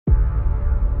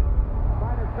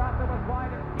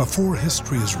Before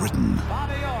history is written,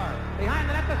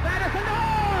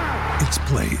 it's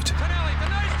played.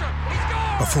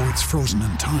 Before it's frozen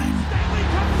in time,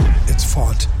 it's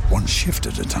fought one shift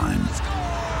at a time.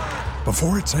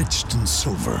 Before it's etched in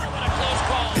silver,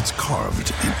 it's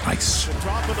carved in ice.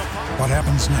 What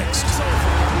happens next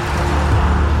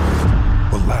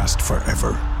will last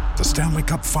forever. The Stanley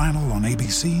Cup Final on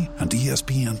ABC and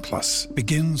ESPN Plus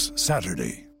begins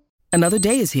Saturday. Another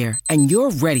day is here, and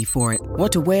you're ready for it.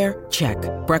 What to wear? Check.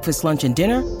 Breakfast, lunch, and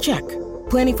dinner? Check.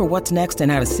 Planning for what's next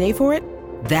and how to save for it?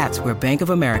 That's where Bank of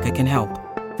America can help.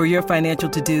 For your financial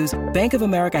to-dos, Bank of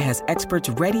America has experts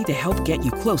ready to help get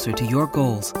you closer to your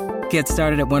goals. Get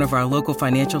started at one of our local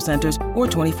financial centers or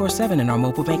 24/7 in our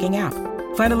mobile banking app.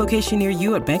 Find a location near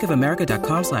you at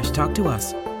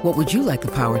bankofamerica.com/talktous. What would you like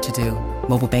the power to do?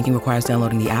 Mobile banking requires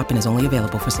downloading the app and is only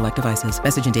available for select devices.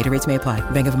 Message and data rates may apply.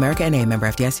 Bank of America N.A., member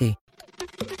FDIC.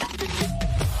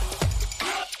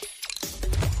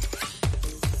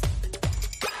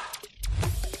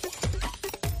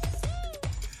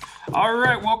 All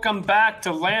right, welcome back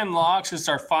to Landlocks. This is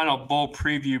our final bowl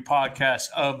preview podcast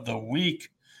of the week,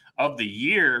 of the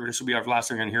year. This will be our last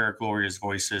time we're going to hear our glorious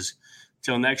voices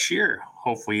till next year.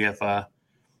 Hopefully, if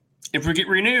we get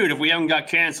renewed, if we haven't got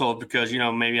canceled, because,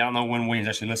 maybe I don't know when Williams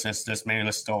actually listens to this. Maybe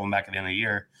let's throw them back at the end of the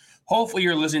year. Hopefully,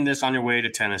 you're listening to this on your way to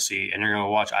Tennessee, and you're going to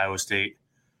watch Iowa State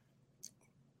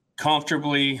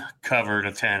comfortably cover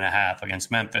the 10.5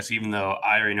 against Memphis, even though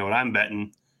I already know what I'm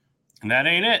betting, and that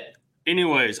ain't it.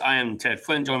 Anyways, I am Ted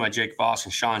Flynn, joined by Jake Voss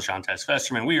and Sean Tess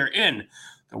Festerman. We are in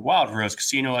the Wild Rose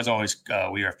Casino. As always,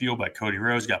 we are fueled by Cody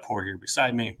Rose. Got Porter here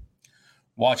beside me.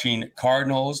 Watching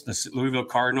Cardinals, the Louisville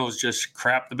Cardinals just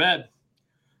crap the bed.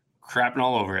 Crapping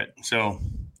all over it. So,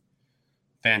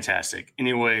 fantastic.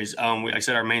 Anyways, like I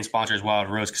said, our main sponsor is Wild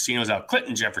Rose Casinos out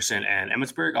Clinton, Jefferson, and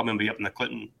Emmitsburg. I'm going to be up in the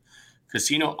Clinton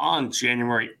Casino on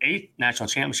January 8th, national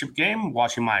championship game,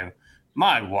 watching my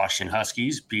Washington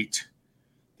Huskies beat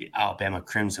the Alabama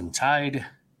Crimson Tide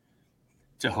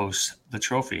to host the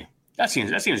trophy. That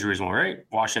seems reasonable, right?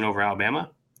 Washington over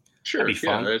Alabama. Sure, that'd be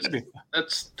fun. Yeah,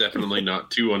 that's definitely not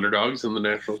two underdogs in the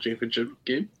national championship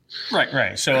game.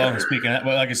 Right. So speaking of that,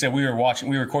 well, like I said, we were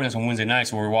recording this on Wednesday night,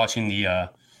 so we were watching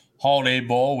the Holiday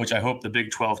Bowl, which I hope the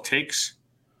Big 12 takes.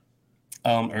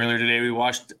 Earlier today, we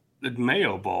watched the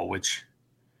Mayo Bowl, which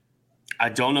I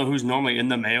don't know who's normally in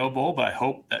the Mayo Bowl, but I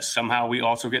hope that somehow we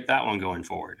also get that one going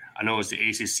forward. I know it's the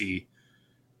ACC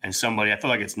and somebody. I feel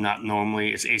like it's not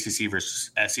normally. It's ACC versus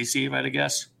SEC, if I had to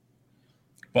guess.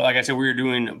 But like I said, we were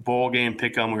doing bowl game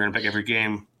pick 'em. We're going to pick every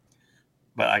game.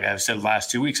 But like I've said the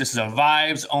last 2 weeks, this is a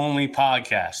vibes-only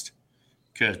podcast.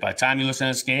 Because by the time you listen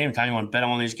to this game, by the time you want to bet on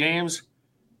one of these games,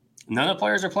 none of the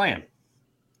players are playing.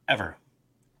 Ever.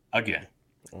 Again.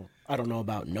 Well, I don't know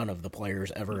about none of the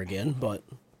players ever again, but...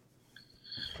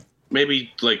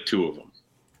 Maybe like two of them.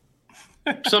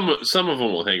 Some of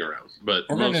them will hang around, but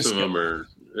most of them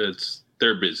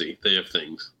they're busy. They have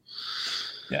things.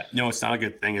 Yeah, no, it's not a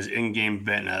good thing. Is in-game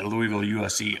betting at Louisville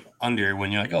USC under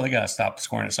when you're like, oh, they got to stop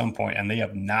scoring at some point, and they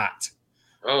have not.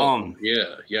 Oh,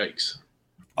 yeah, yikes.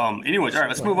 Anyways, all right,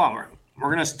 let's move on. We're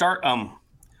gonna start. I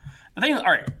think. All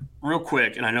right, real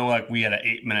quick, and I know like we had an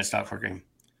 8-minute stop for game.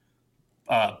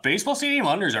 Baseball stadium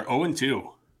unders are 0-2.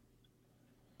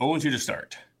 0-2 to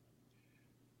start.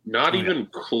 Not even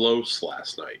close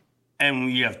last night. And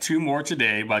we have 2 more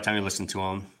today by the time you listen to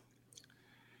them.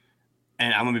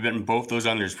 And I'm going to be betting both those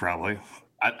unders probably.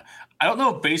 I don't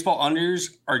know if baseball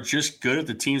unders are just good if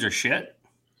the teams are shit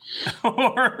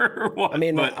or what. I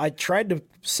mean, but I tried to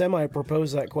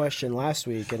semi-propose that question last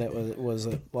week, and it was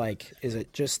like, is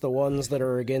it just the ones that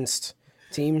are against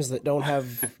teams that don't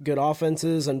have good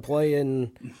offenses and play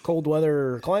in cold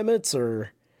weather climates,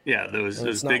 or... Yeah, those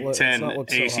Big Ten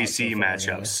ACC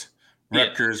matchups. Anyway.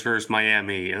 Rutgers versus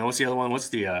Miami. And what's the other one? What's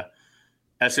the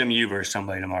SMU versus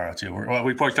somebody tomorrow, too? Well,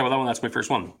 we probably talk about that one. That's my first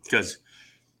one. Because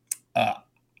I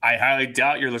highly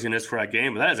doubt you're listening to this for that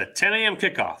game, but that is a 10 a.m.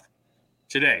 kickoff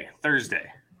today,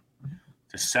 Thursday,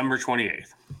 December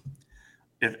 28th.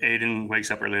 If Aiden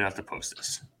wakes up early enough to post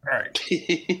this. All right.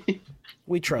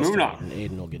 We trust Moving Aiden. on.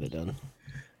 Aiden will get it done.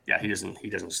 Yeah, he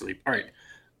doesn't sleep. All right.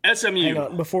 SMU.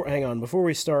 Hang on. Before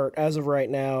we start, as of right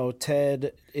now,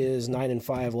 Ted is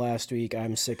 9-5 last week.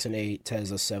 I'm 6-8.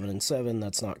 Ted's a 7-7.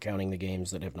 That's not counting the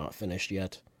games that have not finished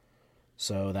yet.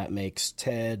 So that makes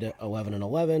Ted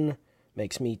 11-11,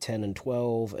 makes me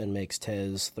 10-12, and makes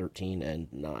Tez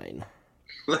 13-9.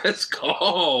 Let's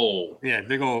go. Yeah,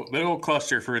 big old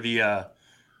cluster for the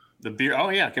beer. Oh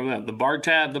yeah, the bar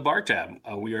tab.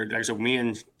 We are actually, me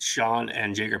and Sean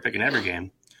and Jake are picking every game.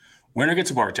 Winner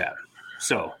gets a bar tab.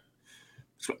 So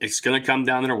So it's going to come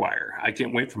down to the wire. I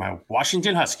can't wait for my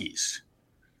Washington Huskies.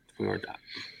 I feel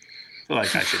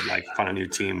like I should find a new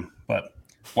team, but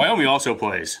Wyoming also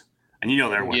plays, and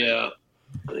they're winning.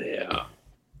 Yeah.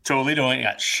 Toledo ain't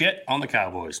got shit on the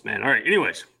Cowboys, man. All right,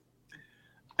 anyways.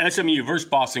 SMU versus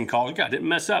Boston College. God, didn't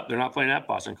mess up. They're not playing at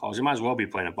Boston College. They might as well be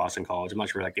playing at Boston College. I'm not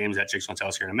sure where that game's at. Jake's going to tell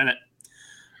us here in a minute.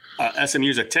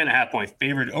 SMU's a 10.5-point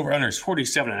favorite. Over-under is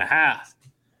 47.5.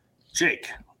 Jake,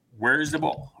 where is the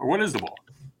ball? Or what is the ball?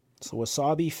 It's the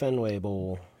Wasabi Fenway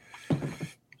Bowl.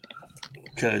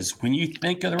 Because when you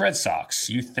think of the Red Sox,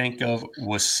 you think of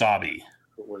wasabi.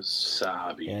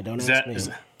 Yeah, don't ask me.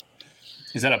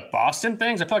 Is that a Boston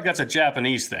thing? I feel like that's a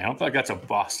Japanese thing. I don't feel like that's a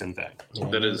Boston thing. Yeah,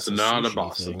 that is not a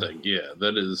Boston thing. Yeah,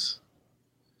 that is.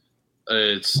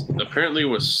 It's apparently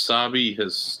wasabi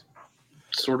has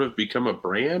sort of become a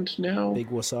brand now. Big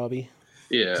Wasabi.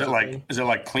 Yeah. Is it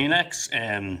like Kleenex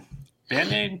and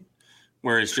Band-Aid?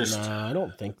 Where it's just. Nah, I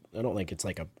don't think it's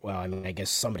like a. Well, I mean, I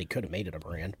guess somebody could have made it a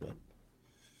brand, but.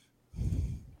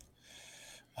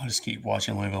 I'll just keep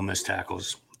watching Louisville miss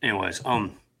tackles. Anyways,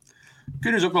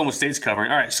 good news, Oklahoma State's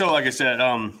covering. All right, so like I said,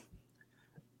 I'm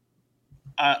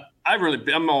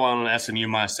all on SMU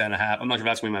minus 10.5. I'm not sure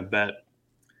if that's going to be my bet.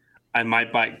 I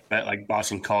might bet like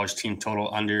Boston College team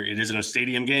total under. It isn't a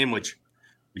stadium game, which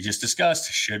we just discussed.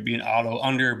 Should be an auto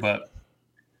under, but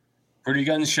pretty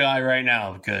gun shy right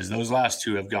now because those last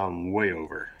two have gone way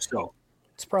over. So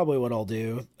it's probably what I'll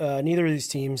do. Neither of these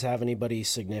teams have anybody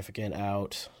significant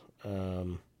out. I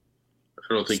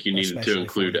don't think you needed to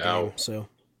include out. So,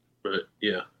 but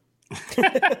yeah.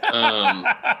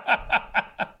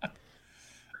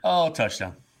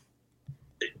 Touchdown.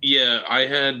 Yeah, I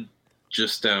had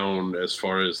just down as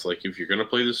far as like if you're going to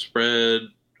play the spread,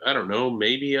 I don't know,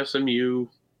 maybe SMU.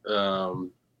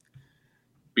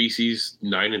 BC's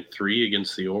 9-3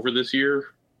 against the over this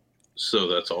year, so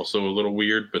that's also a little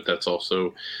weird. But that's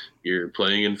also you're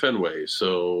playing in Fenway,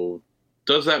 so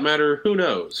does that matter? Who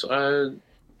knows?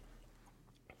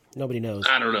 Nobody knows.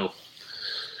 I don't know.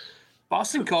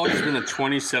 Boston College has been to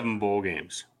 27 bowl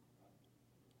games.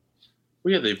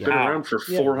 Well, yeah, they've been around for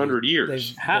 400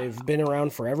 years. They've been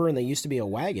around forever, and they used to be a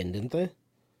wagon, didn't they?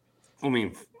 I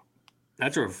mean,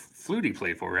 that's where Flutie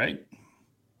played for, right?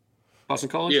 Boston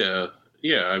College? Yeah.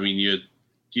 I mean, you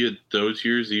had those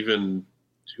years, even,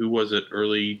 who was it,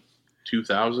 early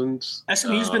 2000s?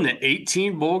 SMU's been to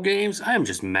 18 bowl games? I am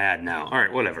just mad now. All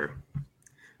right, whatever.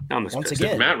 Now I'm Once pissed.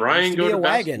 again, Did Matt Ryan go to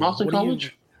Boston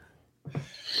College?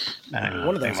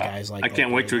 One of those guys I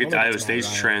can't wait to get to Iowa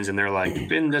State's trends, and they're like,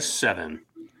 been to 7.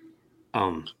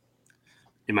 It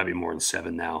might be more than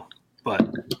 7 now. But,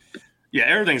 yeah,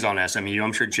 everything's on SMU.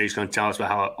 I'm sure Jake's going to tell us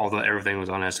about how everything was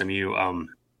on SMU.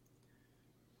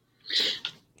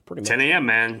 10 a.m.,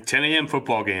 man. 10 a.m.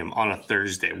 football game on a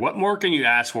Thursday. What more can you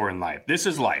ask for in life? This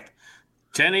is life.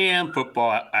 10 a.m.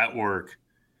 football at work,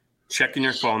 checking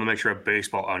your phone to make sure a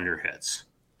baseball under hits.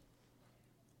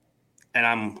 And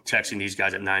I'm texting these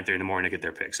guys at 9:30 in the morning to get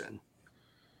their picks in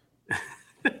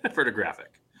for the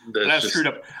graphic. I screwed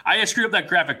up that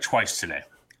graphic twice today,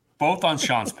 both on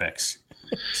Sean's picks.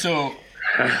 So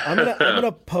I'm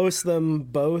gonna post them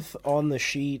both on the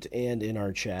sheet and in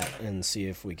our chat and see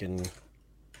if we can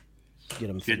get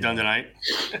them done tonight.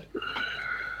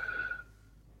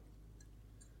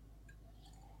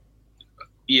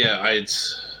 Yeah, I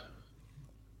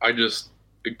just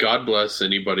God bless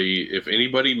anybody. If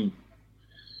anybody,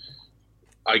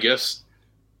 I guess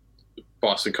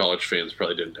Boston College fans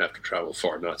probably didn't have to travel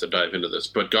far, not to dive into this,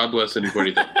 but God bless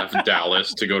anybody that left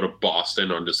Dallas to go to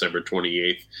Boston on December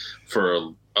 28th for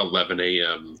a 11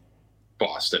 a.m.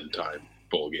 Boston time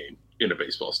bowl game in a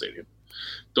baseball stadium.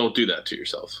 Don't do that to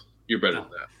yourself. You're better than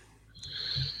that.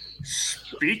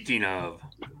 Speaking of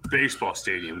baseball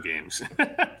stadium games,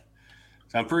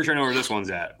 so I'm pretty sure I know where this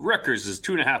one's at. Rutgers is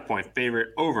 2.5-point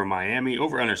favorite over Miami.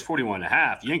 Over under is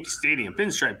 41.5. Yankee Stadium,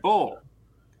 Pinstripe Bowl.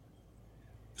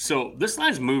 So this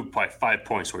line's moved by 5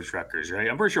 points towards Rutgers, right?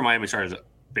 I'm pretty sure Miami started as a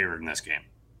favorite in this game.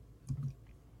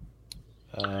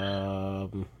 I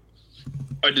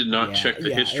did not check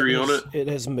the history on it. It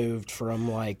has moved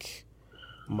from like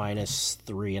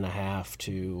 -3.5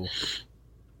 to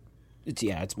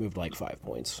it's moved like 5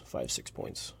 points, 5-6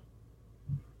 points.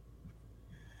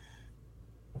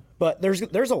 But there's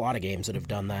a lot of games that have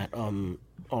done that,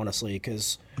 honestly,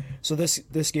 because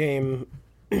this game,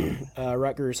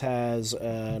 Rutgers has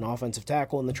an offensive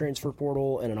tackle in the transfer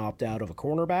portal and an opt out of a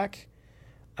cornerback.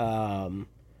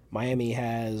 Miami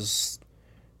has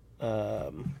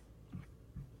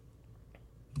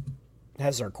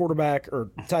their quarterback,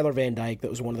 or Tyler Van Dyke, that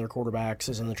was one of their quarterbacks,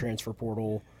 is in the transfer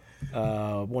portal.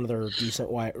 One of their decent,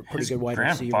 pretty good wide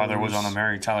receivers. Grandfather was on the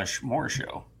Mary Tyler Moore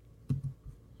show.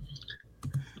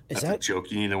 That's a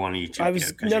joke. You need the one of you two.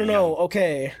 No.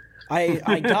 Okay.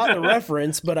 I got the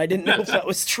reference, but I didn't know if that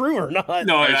was true or not.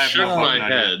 No, I shook my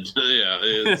head.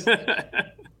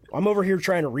 Yeah, I'm over here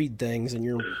trying to read things, and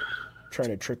you're trying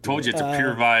to trick me. Told you it's a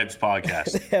Pure Vibes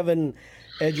podcast. They have an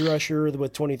edge rusher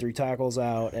with 23 tackles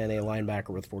out and a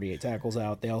linebacker with 48 tackles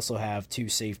out. They also have 2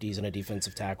 safeties and a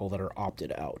defensive tackle that are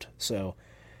opted out. So,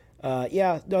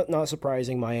 not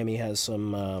surprising. Miami has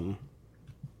some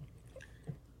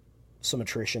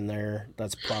attrition there.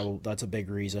 That's a big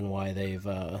reason why they've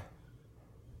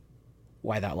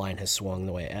why that line has swung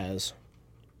the way it has.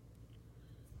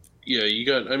 Yeah,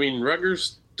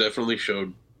 Rutgers definitely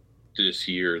showed this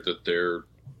year that they're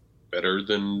better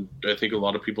than I think a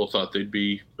lot of people thought they'd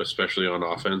be, especially on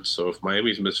offense. So if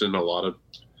Miami's missing a lot of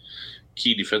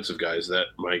key defensive guys, that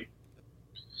might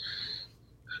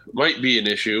be an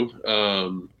issue.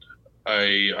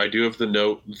 I do have the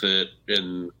note that,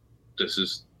 and this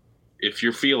is, if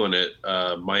you're feeling it,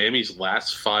 Miami's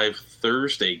last 5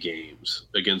 Thursday games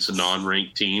against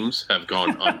non-ranked teams have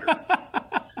gone under.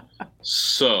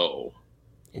 So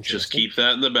just keep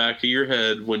that in the back of your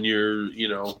head when you're,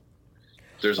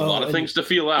 there's a lot of things to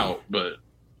feel out, but.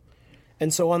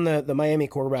 And so on the Miami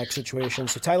quarterback situation,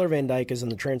 so Tyler Van Dyke is in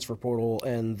the transfer portal,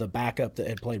 and the backup that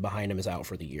had played behind him is out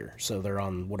for the year. So they're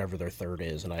on whatever their third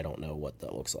is, and I don't know what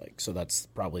that looks like. So that's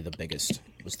probably the biggest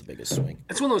swing.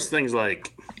 It's one of those things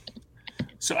like.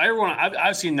 So everyone,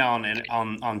 I've seen now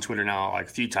on Twitter now like a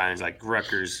few times, like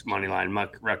Rutgers moneyline,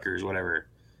 Rutgers, whatever.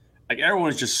 Like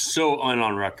everyone's just so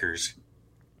on Rutgers,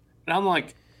 and I'm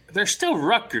like, they're still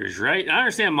Rutgers, right? And I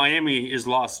understand Miami has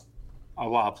lost a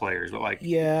lot of players, but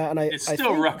it's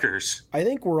still Rutgers. I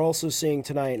think we're also seeing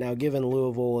tonight now, given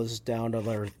Louisville is down to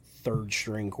their 3rd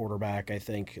string quarterback, I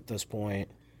think at this point,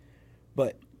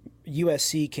 but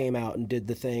USC came out and did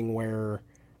the thing where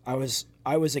I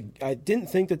didn't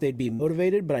think that they'd be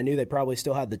motivated, but I knew they probably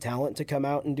still had the talent to come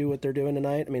out and do what they're doing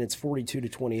tonight. I mean, it's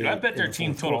 42-28. I bet their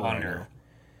team total under.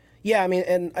 Yeah, I mean,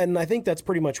 and I think that's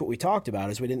pretty much what we talked about,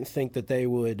 is we didn't think that they'd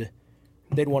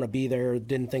want to be there,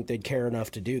 didn't think they'd care enough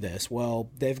to do this.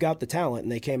 Well, they've got the talent,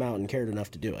 and they came out and cared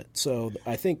enough to do it. So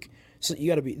I think you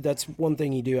got to be. That's one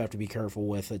thing you do have to be careful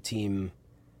with a team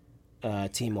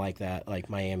like that, like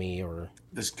Miami or.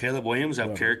 Does Caleb Williams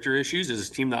have character issues? Does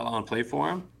his team not want to play for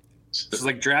him? This is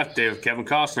like draft day with Kevin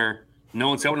Costner. No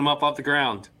one's helping him up off the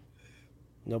ground.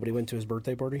 Nobody went to his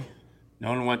birthday party? No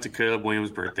one went to Caleb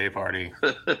Williams' birthday party.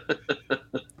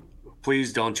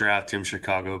 Please don't draft him,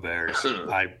 Chicago Bears.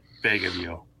 I beg of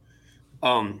you.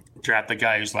 Draft the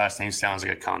guy whose last name sounds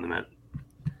like a condiment.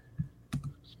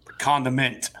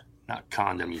 Condiment, not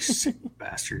condom, you sick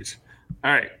bastards.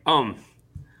 All right.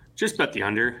 Just bet the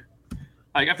under.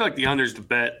 I feel like the under's the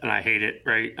bet, and I hate it,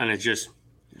 right? And it's just,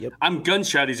 I'm gun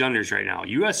shy these unders right now.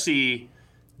 USC.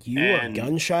 You are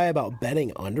gun shy about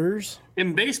betting unders?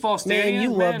 In baseball stadium, man, you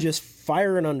love just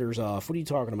firing unders off. What are you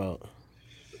talking about?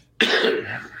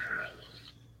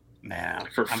 Man,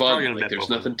 for fun, like there's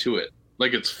nothing to it.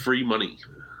 Like it's free money.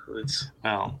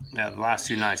 The last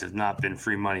 2 nights has not been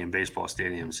free money in baseball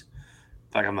stadiums.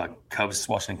 It's like I'm a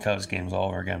watching Cubs games all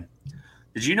over again.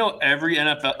 Did you know every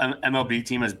NFL MLB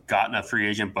team has gotten a free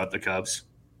agent but the Cubs?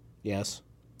 Yes.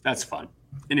 That's fun.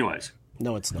 Anyways.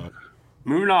 No, it's not.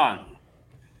 Moving on.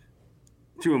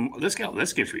 This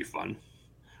game should be fun.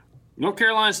 North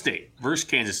Carolina State versus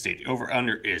Kansas State. Over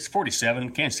under is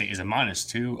 47. Kansas State is a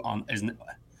 -2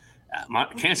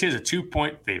 Kansas State is a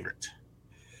 2-point favorite.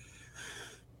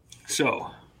 So,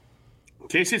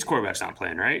 Kansas State's quarterback's not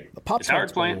playing, right? The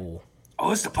Pop-Tarts Bowl.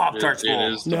 Oh, it's the Pop-Tarts Bowl.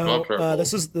 It is the Pop-Tarts Bowl.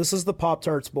 This is the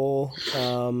Pop-Tarts Bowl.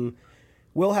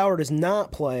 Will Howard is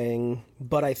not playing,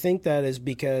 but I think that is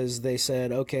because they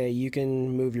said, okay, you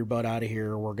can move your butt out of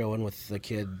here. We're going with the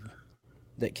kid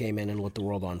that came in and lit the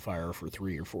world on fire for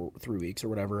 3 weeks or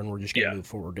whatever, and we're just going to move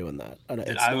forward doing that.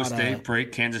 Did Iowa State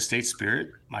break Kansas State's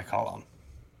spirit? My call them.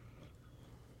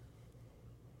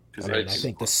 I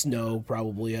think the snow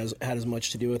probably had as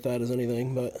much to do with that as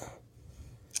anything, but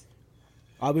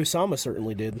Abu Sama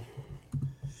certainly did.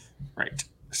 Right.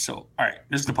 So, all right,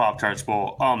 this is the Pop-Tarts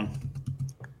Bowl.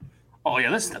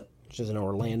 This is the which is an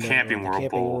Orlando Camping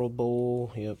World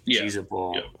Bowl. Yep. Yeah. Cheez-It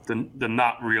Bowl. Yep. The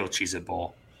not real Cheez-It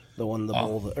Bowl. The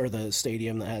bowl or the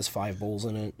stadium that has 5 bowls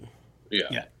in it.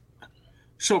 Yeah.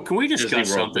 So can we discuss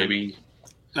something? Baby.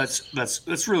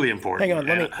 That's really important.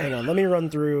 Hang on. Let me run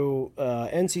through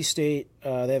NC State.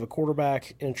 They have a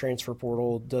quarterback in transfer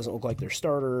portal. Doesn't look like their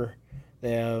starter.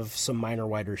 They have some minor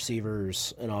wide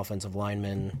receivers, an offensive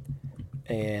lineman,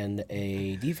 and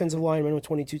a defensive lineman with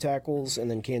 22 tackles. And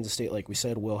then Kansas State, like we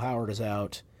said, Will Howard is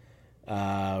out.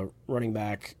 Running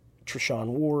back Treshaun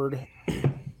Ward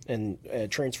and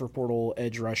transfer portal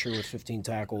edge rusher with 15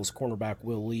 tackles. Cornerback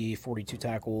Will Lee, 42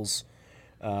 tackles,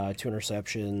 2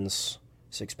 interceptions,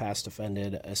 6 pass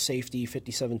defended. A safety,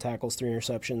 57 tackles, 3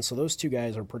 interceptions. So those 2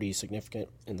 guys are pretty significant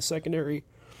in the secondary.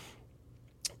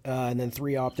 And then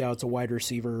 3 opt-outs, a wide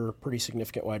receiver, pretty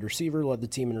significant wide receiver, led the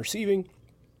team in receiving.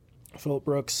 Phillip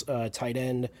Brooks, tight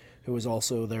end, who was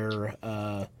also their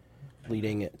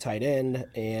leading tight end,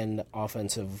 and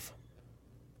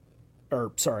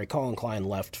Colin Klein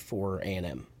left for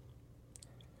A&M.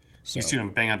 So, He's doing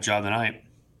a bang-up job tonight.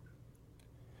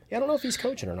 Yeah, I don't know if he's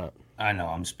coaching or not. I know,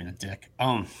 I'm just being a dick.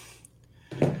 What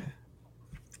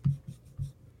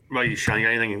about you, Sean? You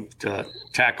got anything to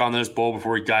tack on this bowl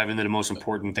before we dive into the most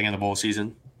important thing of the bowl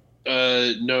season?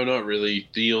 No, not really.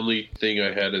 The only thing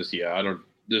I had is,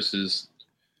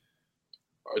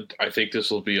 I think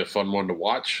this will be a fun one to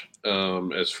watch.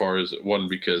 As far as one,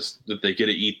 because they get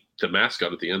to eat the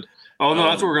mascot at the end. Oh no,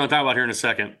 that's what we're going to talk about here in a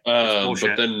second.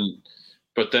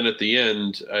 But then at the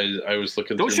end, I was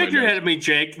looking. Don't shake your head at me,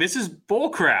 Jake. This is bull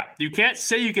crap. You can't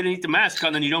say you can eat the mascot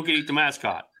and then you don't get to eat the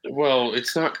mascot. Well,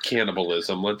 it's not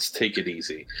cannibalism. Let's take it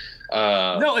easy.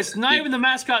 No, it's not even the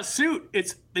mascot suit.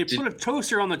 They put a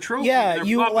toaster on the trophy. Yeah, and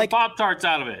you like Pop-Tarts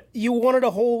out of it. You wanted a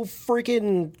whole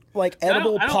freaking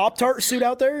edible Pop-Tart suit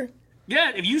out there?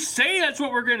 Yeah, if you say that's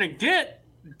what we're gonna get,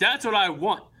 that's what I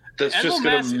want. That's just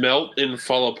going to melt and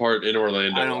fall apart in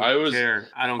Orlando. I don't care.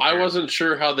 I wasn't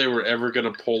sure how they were ever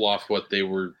going to pull off what they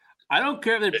were. I don't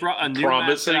care if they brought a new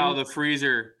mascot out of the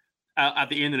freezer at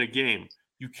the end of the game.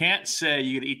 You can't say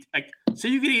you could eat. Say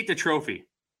you could eat the trophy,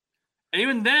 and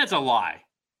even then, it's a lie.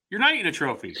 You're not eating a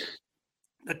trophy.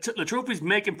 The trophy's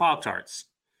making Pop-Tarts.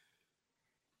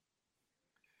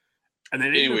 And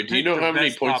anyway, do you know how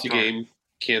many points a game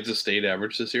Kansas State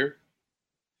averaged this year?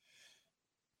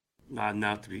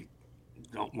 Not to be.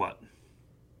 Don't what?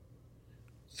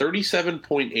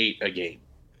 37.8 a game.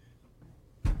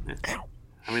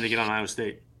 How many they get on Iowa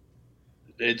State?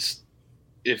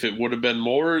 If it would have been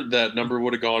more, that number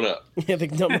would have gone up. Yeah, the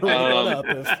number would have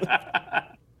gone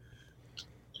up.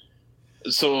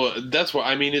 So that's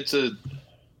why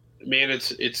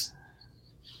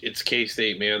it's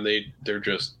K-State, man.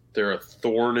 They're a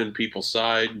thorn in people's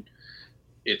side.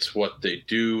 It's what they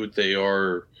do. They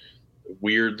are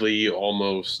weirdly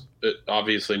almost,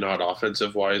 obviously not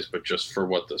offensive wise, but just for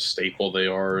what the staple they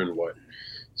are and what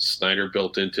Snyder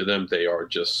built into them, they are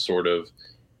just sort of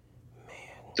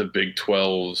the Big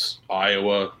 12's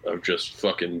Iowa of just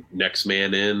fucking next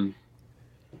man in,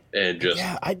 and just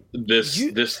this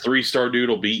 3-star dude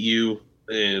will beat you,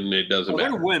 and it doesn't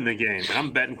matter. We're gonna win the game.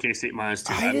 I'm betting K-State -2.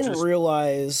 I didn't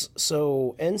realize.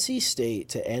 So NC State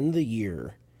to end the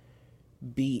year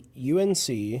beat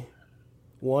UNC,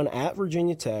 won at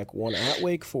Virginia Tech, won at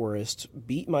Wake Forest,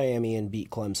 beat Miami, and beat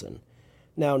Clemson.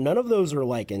 Now, none of those are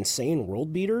like insane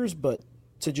world beaters, but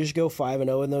to just go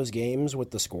 5-0 in those games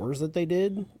with the scores that they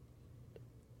did,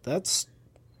 that's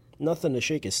nothing to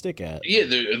shake a stick at. Yeah,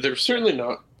 they're certainly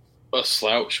not a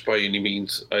slouch by any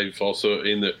means. I've also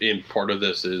in part of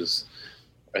this is,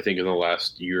 I think in the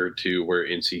last year or two, where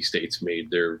NC State's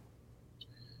made their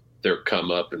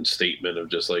come up and statement of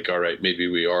just like, all right, maybe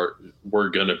we're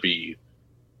gonna be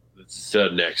the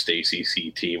next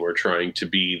ACC team. We're trying to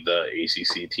be the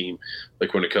ACC team.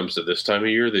 Like when it comes to this time of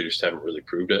year, they just haven't really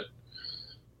proved it.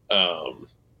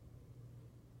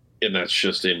 And that's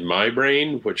just in my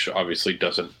brain, which obviously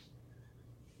doesn't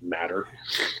matter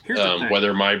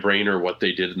whether my brain or what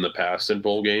they did in the past in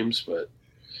bowl games. But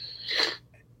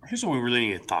here's what we really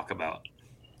need to talk about.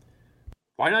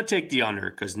 Why not take the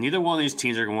under? Because neither one of these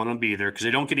teams are going to want to be there because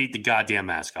they don't get to eat the goddamn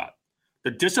mascot.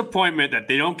 The disappointment that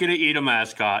they don't get to eat a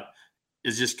mascot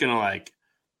is just going to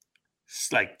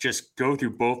just go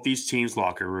through both these teams'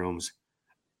 locker rooms.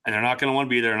 And they're not going to want to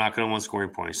be there. They're not going to want scoring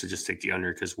points. So just take the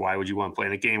under, because why would you want to play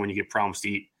in a game when you get promised to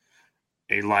eat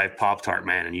a live Pop-Tart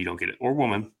man and you don't get it, or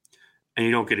woman, and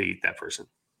you don't get to eat that person?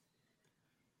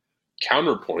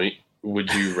 Counterpoint,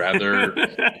 would you rather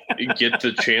get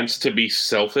the chance to be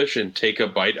selfish and take a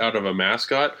bite out of a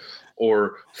mascot,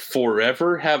 or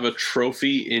forever have a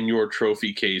trophy in your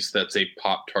trophy case that's a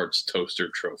Pop-Tarts toaster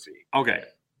trophy? Okay.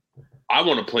 I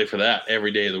want to play for that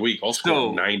every day of the week. I'll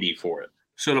score 90 for it.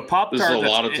 So the Pop-Tart. This is a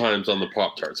lot of times on the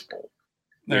Pop-Tarts bowl.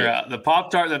 The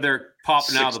Pop-Tart that they're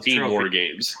popping out of the 16 more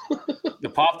games. The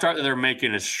Pop-Tart that they're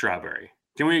making is strawberry.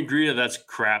 Can we agree that that's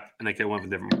crap and they could have went a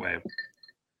different way?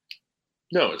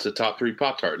 No, it's a top 3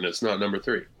 Pop-Tart, and it's not number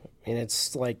 3. And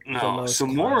it's like no,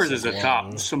 S'mores is the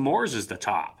top. S'mores is the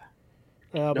top.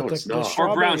 No, it's not.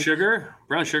 Or brown sugar.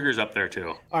 Brown sugar's up there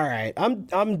too. All right,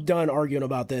 I'm done arguing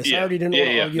about this. Yeah. I already didn't want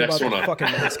to argue about the one.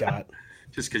 fucking mascot.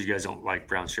 Just because you guys don't like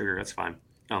brown sugar, that's fine.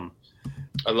 I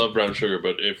love brown sugar,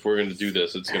 but if we're going to do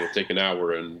this, it's going to take an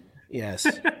hour. And Yes.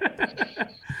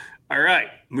 All right,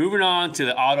 moving on to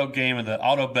the auto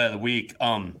bet of the week.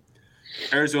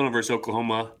 Arizona versus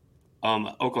Oklahoma.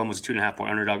 Oklahoma's a 2.5 point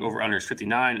underdog. Over under is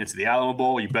 59. It's the Alamo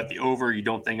Bowl. You bet the over. You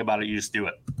don't think about it. You just do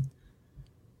it.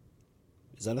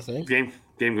 Is that a thing?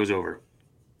 Game goes over.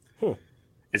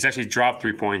 It's actually dropped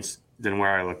 3 points than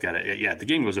where I looked at it. Yeah, the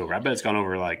game goes over. I bet it's gone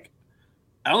over like.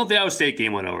 I don't think the Iowa State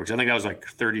game went over because I think that was like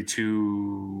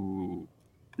 32.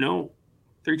 No,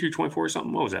 32-24 or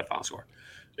something. What was that final score?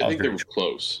 I think they were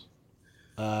close.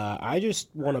 I just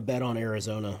want to bet on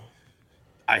Arizona.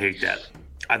 I hate that.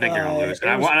 I think they're going to lose.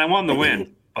 And I want them to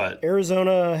win. But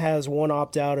Arizona has one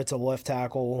opt-out. It's a left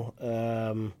tackle.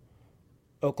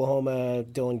 Oklahoma,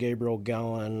 Dylan Gabriel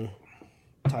gone.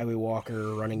 Tyree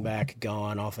Walker, running back,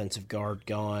 gone. Offensive guard,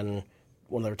 gone.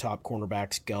 One of their top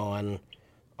cornerbacks, gone.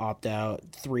 Opt-out.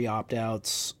 3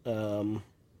 opt-outs. Well,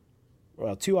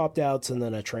 2 opt-outs and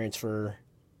then a transfer.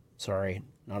 Sorry,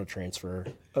 not a transfer.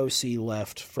 OC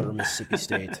left for Mississippi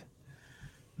State.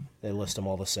 They list them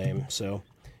all the same. So,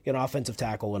 you got an offensive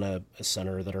tackle and a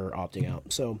center that are opting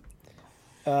out. So,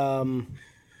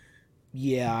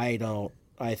 yeah,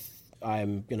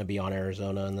 I'm going to be on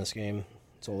Arizona in this game.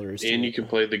 That's all there is to it. And you can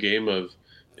play the game of,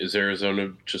 is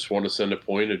Arizona just want to send a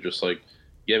point or just like,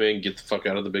 yeah, man, get the fuck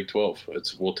out of the Big 12.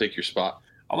 We'll take your spot.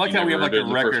 I like how we have like a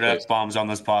record F-bombs on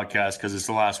this podcast because it's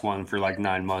the last one for like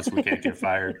 9 months. We can't get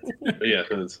fired. Yeah.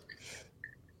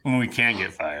 When we can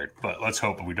get fired, but let's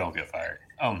hope we don't get fired.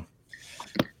 Definitely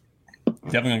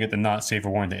going to get the not safe for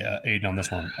warrant aid on this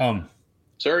one.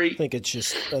 Sorry. I think it's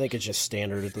just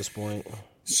standard at this point.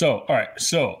 So, all right.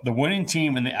 So the winning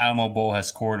team in the Alamo Bowl has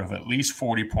scored of at least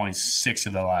 40 points 6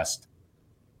 of the last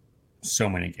so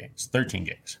many games, 13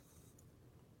 games.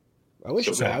 I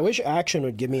wish Action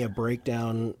would give me a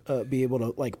breakdown, be able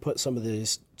to like put some of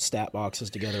these stat boxes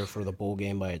together for the bowl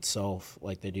game by itself,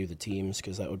 like they do the teams,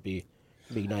 because that would be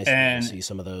nice to see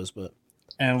some of those. But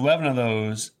 11 of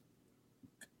those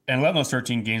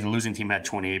 13 games, the losing team had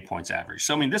 28 points average.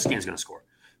 So I mean, this game's going to score.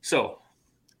 So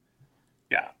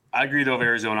yeah, I agree though with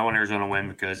Arizona. I want Arizona to win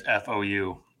because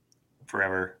FOU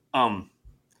forever.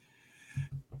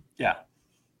 Yeah.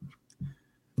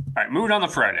 All right, moving on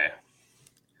to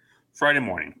Friday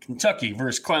morning, Kentucky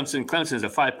versus Clemson. Clemson is a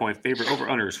 5-point favorite. Over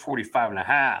under is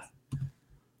 45.5.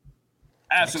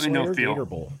 Absolutely no feel.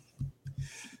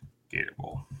 Gator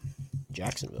Bowl.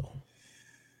 Jacksonville.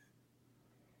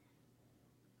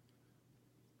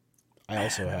 I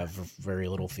also have very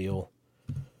little feel.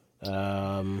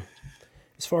 As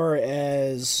far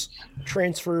as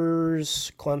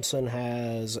transfers, Clemson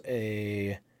has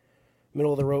a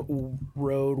middle of the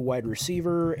road wide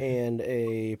receiver and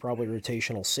a probably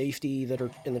rotational safety that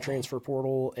are in the transfer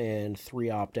portal, and 3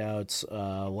 opt-outs,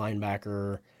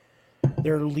 linebacker,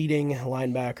 their leading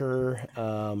linebacker,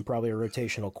 probably a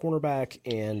rotational cornerback,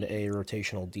 and a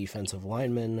rotational defensive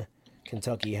lineman.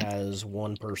 Kentucky has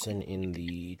 1 person in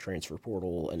the transfer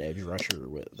portal, an edge rusher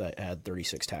that had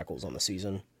 36 tackles on the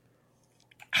season.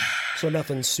 So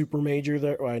nothing super major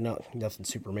there. Well, nothing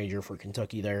super major for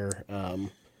Kentucky there.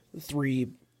 3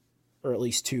 or at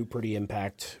least 2 pretty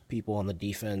impact people on the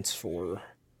defense for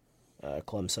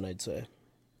Clemson, I'd say.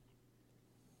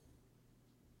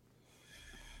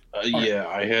 Yeah,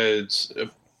 I had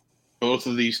both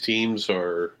of these teams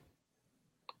are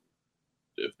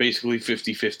basically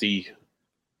 50-50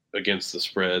 against the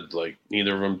spread. Like,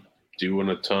 neither of them doing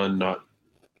a ton, not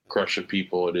crushing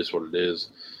people. It is what it is.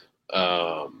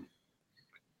 I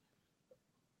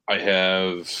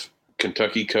have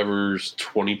Kentucky covers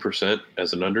 20%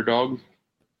 as an underdog.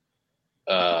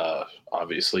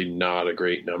 Obviously not a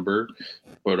great number,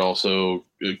 but also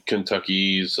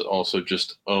Kentucky's also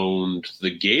just owned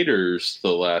the Gators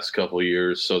the last couple of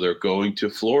years. So they're going to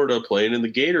Florida playing in the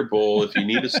Gator Bowl. If you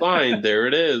need a sign, there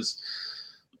it is.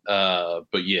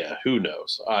 But yeah, who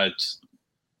knows? I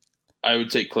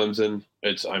would take Clemson.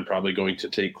 I'm probably going to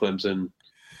take Clemson.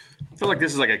 I feel like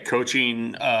this is like a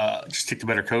coaching, just take the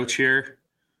better coach here.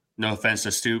 No offense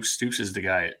to Stoops. Stoops is the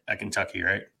guy at Kentucky,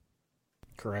 right?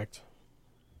 Correct.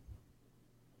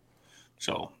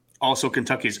 So, also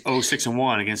Kentucky's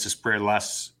 0-6-1 against the spread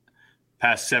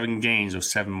past 7 games with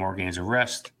 7 more games of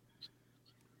rest.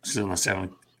 This is on the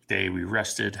 7th day we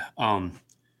rested.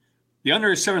 The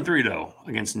under is 7-3 though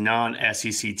against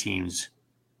non-SEC teams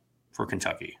for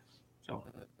Kentucky. So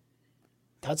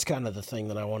that's kind of the thing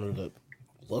that I wanted to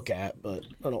look at, but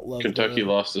I don't love Kentucky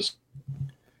lost this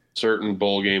certain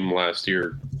bowl game last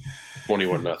year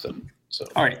 21-0. So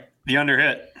all right, the under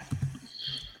hit.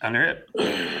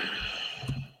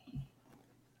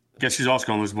 Guess who's also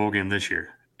going to lose a bowl game this year?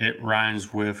 It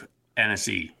rhymes with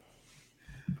NSE.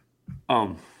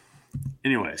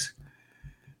 Anyways,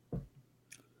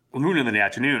 we're moving into the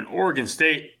afternoon. Oregon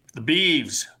State, the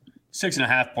Beavs,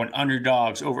 6.5-point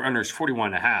underdogs. Over under is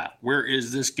 41.5. Where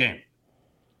is this game?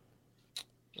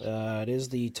 It is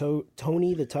the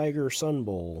Tony the Tiger Sun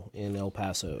Bowl in El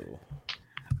Paso.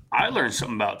 I learned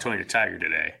something about Tony the Tiger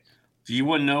today. Do you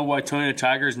want to know why Tony the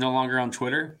Tiger is no longer on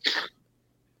Twitter?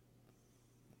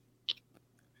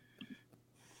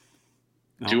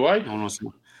 No, do I? No one wants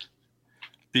to.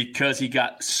 Because he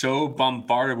got so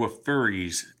bombarded with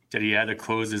furries that he had to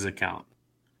close his account.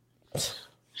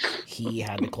 He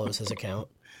had to close his account.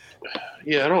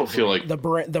 Yeah, I don't feel like the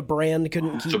brand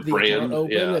couldn't keep the account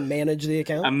open and manage the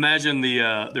account. Imagine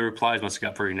the replies must have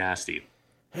got pretty nasty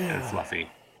and fluffy.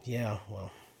 Yeah,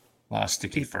 well, a lot of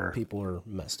sticky fur. People are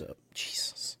messed up.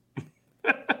 Jesus.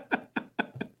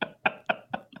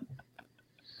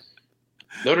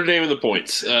 Notre Dame and the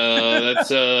points. That's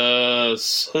so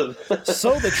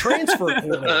the transfer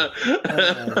portal.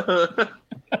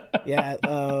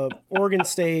 Oregon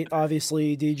State,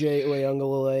 obviously, DJ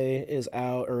Uiagalelei is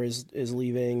out or is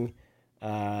leaving.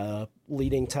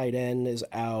 Leading tight end is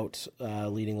out.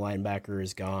 Leading linebacker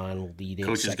is gone.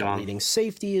 Leading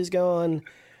safety is gone.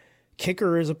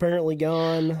 Kicker is apparently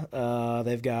gone.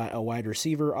 They've got a wide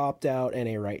receiver opt-out and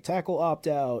a right tackle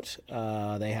opt-out.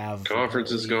 They have conference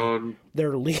is gone.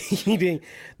 They're leading.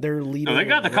 No, they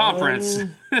got the conference.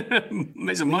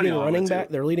 Made some money on running back.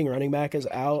 Their leading running back is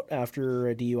out after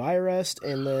a DUI arrest,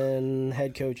 and then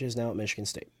head coach is now at Michigan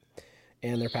State,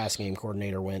 and their passing game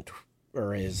coordinator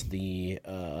is the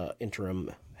interim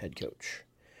head coach.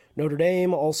 Notre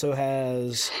Dame also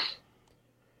has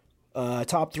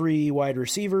top 3 wide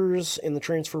receivers in the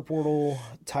transfer portal,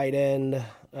 tight end,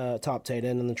 top tight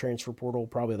end in the transfer portal,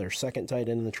 probably their second tight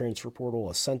end in the transfer portal,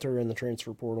 a center in the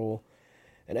transfer portal,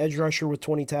 an edge rusher with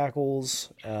 20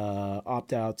 tackles,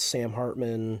 opt-outs, Sam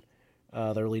Hartman,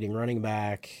 their leading running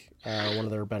back, one of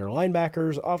their better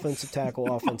linebackers, offensive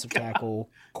tackle,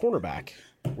 cornerback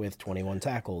with 21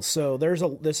 tackles. So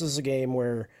this is a game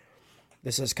where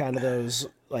this is kind of those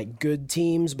like good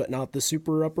teams, but not the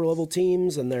super upper level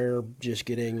teams, and they're just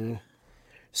getting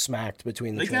smacked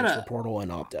between the transfer portal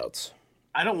and opt-outs.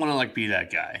 I don't want to be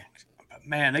that guy, but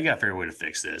man, they got to figure a way to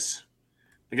fix this.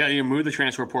 They got to either move the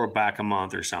transfer portal back a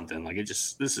month or something.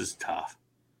 This is tough.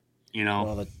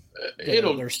 Well,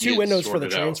 there's 2 windows for the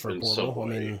transfer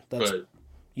portal.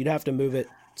 You'd have to move it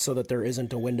so that there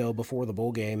isn't a window before the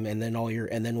bowl game, and then what you're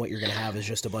going to have is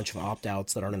just a bunch of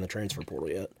opt-outs that aren't in the transfer portal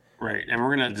yet. Right, and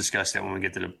we're going to discuss that when we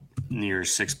get to the New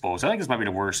Year's 6 bowls. I think this might be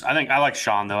the worst. I like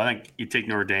Sean, though. I think you take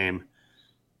Notre Dame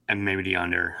and maybe the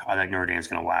under. I think Notre Dame's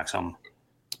going to wax them.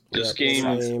 This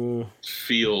game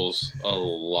feels a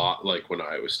lot like when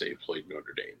Iowa State played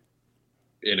Notre Dame,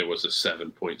 and it was a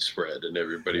 7-point spread, and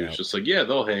everybody was just like, "Yeah,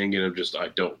 they'll hang," and I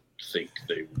don't think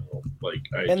they will.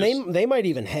 They might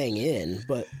even hang in,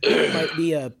 but it might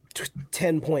be a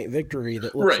 10-point victory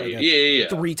that looks like a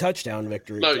 3-touchdown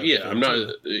victory. No, I'm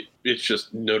not. It's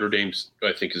just Notre Dame's.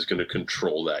 I think is going to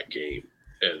control that game,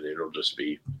 and it'll just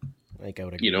be. I think I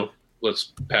would agree.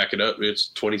 Let's pack it up.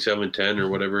 It's 27-10 or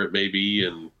whatever it may be,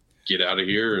 and get out of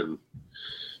here. And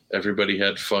everybody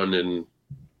had fun in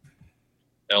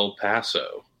El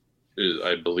Paso,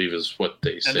 I believe is what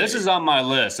they say. And this is on my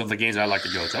list of the games I'd like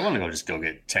to go to. I want to go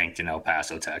get tanked in El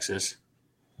Paso, Texas.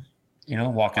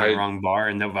 Walk in the wrong bar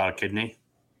and know about a kidney.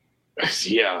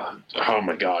 Yeah. Oh,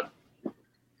 my God. I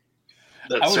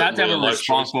would have to have a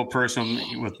responsible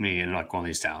person with me in one of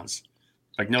these towns.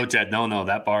 No, Ted, no.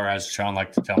 That bar, as Sean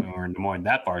liked to tell me when we were in Des Moines,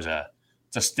 that bar's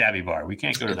it's a stabby bar. We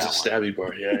can't go to that one. It's a stabby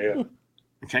bar, yeah.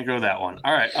 We can't go to that one.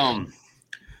 All right.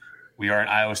 We are an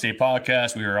Iowa State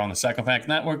podcast. We are on the Second Fact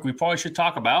Network. We probably should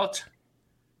talk about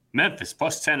Memphis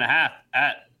plus 10.5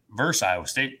 at versus Iowa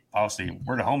State. Obviously,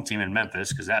 we're the home team in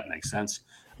Memphis because that makes sense.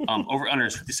 Over under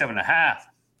is 57.5.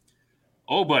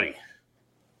 Oh, buddy.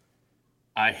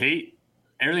 I hate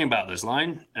everything about this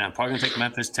line, and I'm probably going to take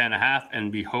Memphis 10.5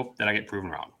 and hope that I get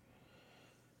proven wrong.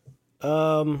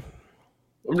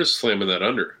 I'm just slamming that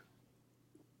under.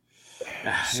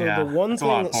 So the one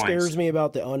thing that scares me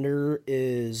about the under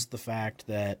is the fact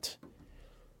that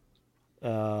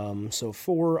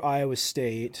for Iowa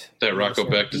State, that Rocco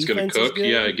Becht is going to cook.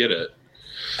 Yeah, I get it.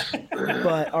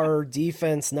 But our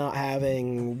defense not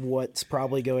having what's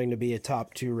probably going to be a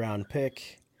top 2 round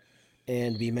pick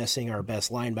and be missing our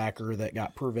best linebacker that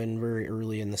got proven very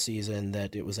early in the season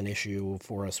that it was an issue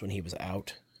for us when he was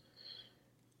out.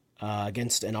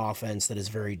 against an offense that is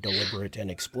very deliberate and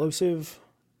explosive.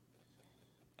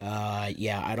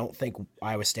 I don't think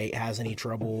Iowa State has any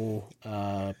trouble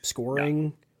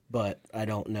scoring, but I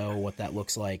don't know what that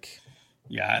looks like.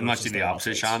 Yeah, I'm much the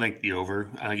opposite, Sean. I think the over.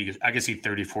 I can see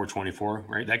 34-24,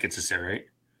 right? That gets us there, right?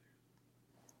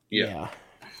 Yeah.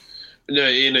 No,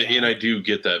 and I do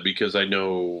get that because I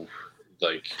know,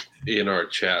 like, in our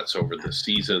chats over the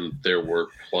season, there were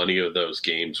plenty of those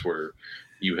games where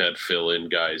you had fill-in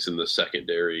guys in the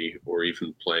secondary or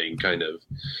even playing kind of,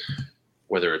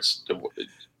 whether it's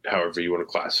however you want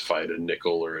to classify it, a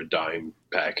nickel or a dime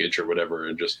package or whatever,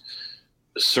 and just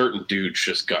certain dudes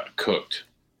just got cooked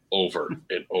over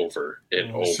and over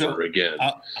and over again.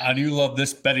 I do love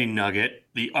this betting nugget.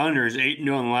 The under is 8-0 in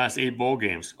the last 8 bowl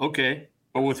games. Okay,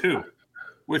 but with who?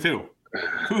 With who?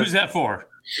 Who's that for?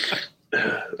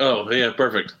 Oh, yeah,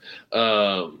 perfect.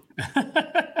 I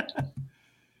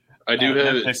do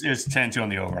have it. It's 10-2 on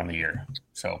the over on the year.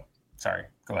 So, sorry.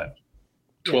 Go ahead.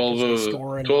 12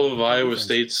 of Iowa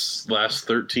State's last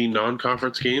 13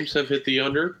 non-conference games have hit the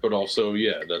under, but also,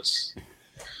 that's...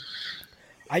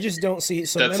 I just don't see.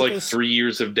 So that's Memphis, like 3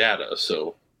 years of data.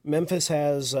 So Memphis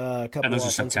has a couple of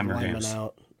offensive linemen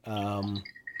out.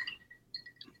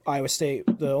 Iowa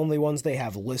State, the only ones they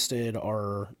have listed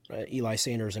are Eli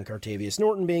Sanders and Cartavius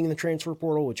Norton being in the transfer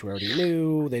portal, which we already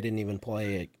knew. They didn't even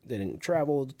play. They didn't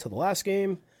travel to the last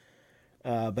game.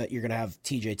 But you're going to have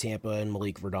TJ Tampa and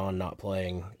Malik Verdon not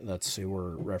playing. That's who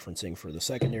we're referencing for the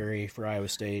secondary for Iowa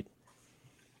State.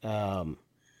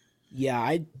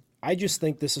 I just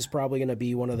think this is probably going to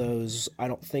be one of those. I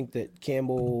don't think that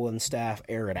Campbell and staff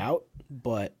air it out,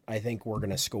 but I think we're going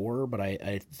to score. But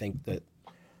I think that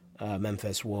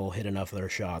Memphis will hit enough of their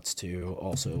shots to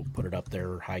also put it up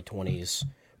there high 20s,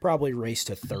 probably race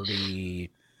to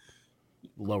 30,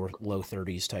 low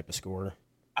 30s type of score.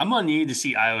 I'm going to need to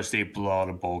see Iowa State blow out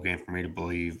a bowl game for me to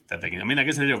believe that they can. I mean, I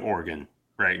guess they did have Oregon,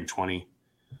 right, in 20.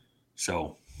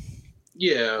 So,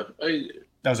 yeah.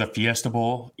 That was a Fiesta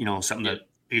Bowl, something that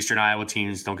Eastern Iowa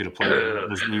teams don't get to play in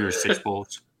those New Year's Six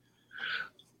Bowls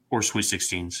or Sweet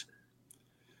 16s.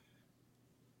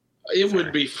 It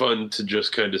would be fun to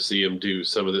just kind of see them do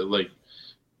some of the, like,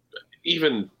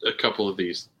 even a couple of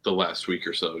these, the last week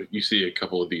or so, you see a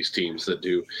couple of these teams that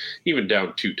do even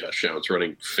down 2 touchdowns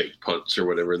running fake punts or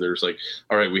whatever. And there's like,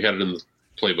 all right, we had it in the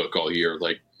playbook all year.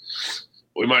 Like,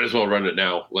 we might as well run it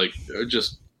now. Like,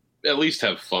 just at least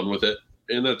have fun with it.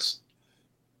 And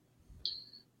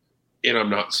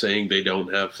I'm not saying they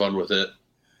don't have fun with it,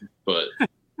 but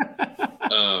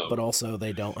but also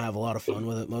they don't have a lot of fun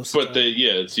with it most of the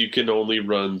time. You can only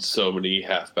run so many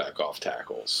halfback off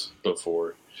tackles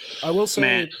before. I will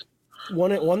say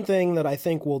one thing that I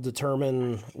think will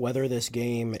determine whether this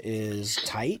game is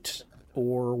tight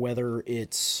or whether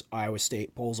it's Iowa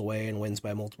State pulls away and wins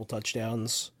by multiple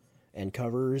touchdowns and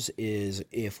covers is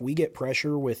if we get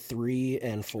pressure with 3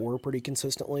 and 4 pretty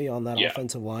consistently on that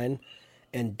offensive line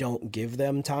and don't give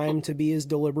them time to be as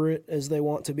deliberate as they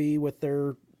want to be with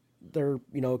their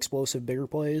explosive bigger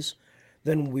plays,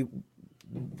 then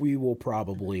we will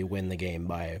probably win the game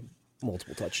by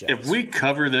multiple touchdowns. If we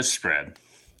cover this spread,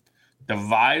 the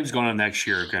vibes going on next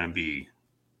year are going to be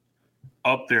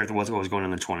up there with what was going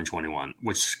on in 2021,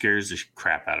 which scares the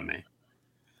crap out of me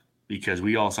because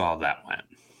we all saw how that went.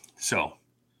 So,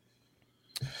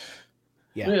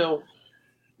 I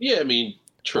mean,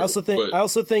 true. I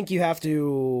also think you have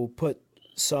to put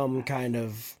some kind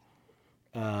of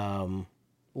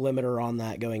limiter on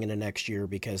that going into next year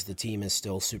because the team is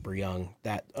still super young.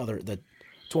 The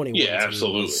 21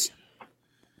 absolutely was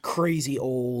crazy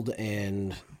old,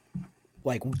 and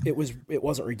like it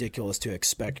wasn't ridiculous to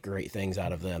expect great things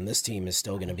out of them. This team is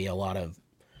still going to be a lot of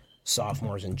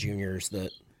sophomores and juniors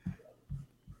that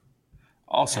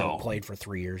also haven't played for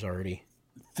 3 years already.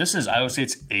 This is Iowa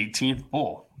State's 18th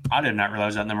bowl. I did not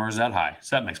realize that number was that high,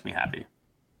 so that makes me happy.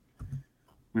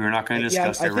 We were not going to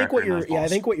discuss their record. I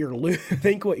think what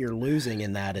you're losing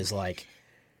in that is like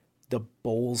the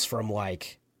bowls from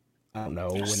like I don't know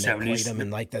when 70s. They played them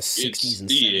in like the 60s and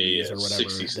 70s or whatever.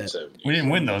 60s and 70s. We didn't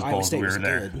win those bowls when we were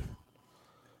there. Good.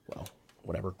 Well,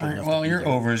 whatever. Right, well, your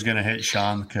over is going to hit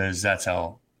Sean because that's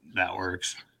how that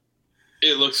works.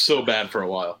 It looks so bad for a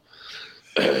while.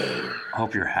 I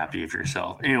hope you're happy with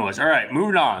yourself. Anyways, all right,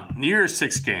 moving on. New Year's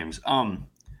 6 games. One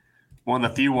of the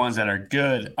few ones that are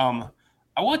good. I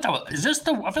feel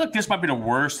like this might be the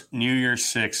worst New Year's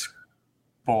 6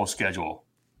 bowl schedule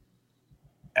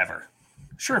ever.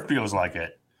 Sure feels like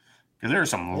it. Because there's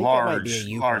some large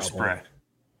spread.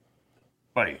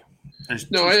 Buddy, there's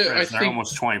two spreads that are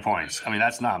almost 20 points. I mean,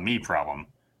 that's not me problem.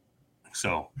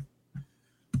 So,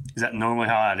 is that normally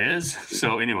how that is?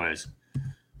 So, anyways,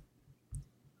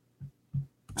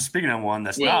 Speaking of one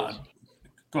that's not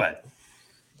 – go ahead.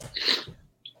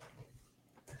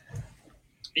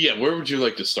 Yeah, where would you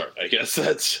like to start? I guess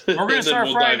that's – We're going to start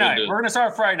Friday night. We're going to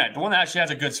start Friday night. The one that actually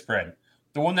has a good spread.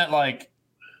 The one that, like,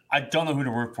 I don't know who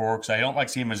to root for because I don't like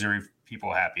seeing Missouri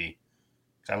people happy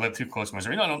because I live too close to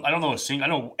Missouri. I don't know I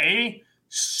know a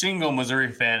single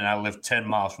Missouri fan, and I live 10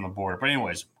 miles from the border. But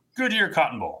anyways, Goodyear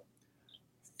Cotton Bowl.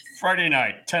 Friday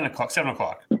night, 7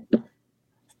 o'clock.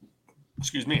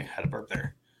 Excuse me, I had a burp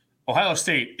there. Ohio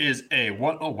State is a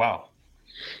one. Oh, wow.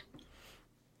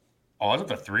 Oh, is it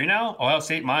the 3 now? Ohio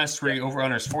State -3, over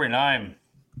under is 49.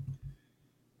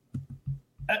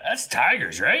 That's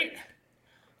Tigers, right?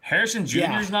 Harrison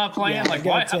Jr. is not playing? Yeah, like,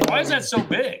 why is that so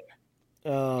big?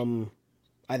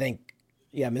 I think,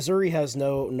 Missouri has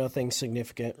nothing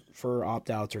significant for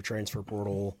opt-outs or transfer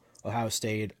portal. Ohio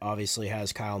State obviously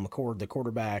has Kyle McCord, the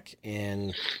quarterback,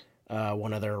 and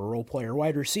one of their role player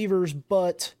wide receivers,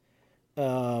 but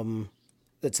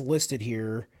that's listed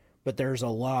here. But there's a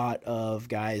lot of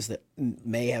guys that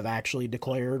may have actually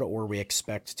declared or we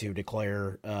expect to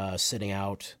declare sitting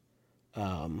out.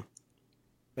 Marvin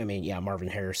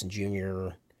Harrison Jr.,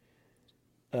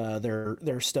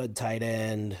 their stud tight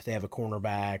end. They have a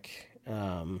cornerback.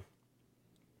 I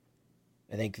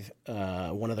think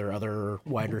one of their other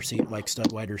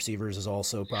stud wide receivers is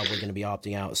also probably going to be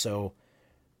opting out. So,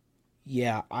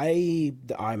 yeah,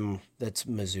 that's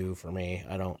Mizzou for me.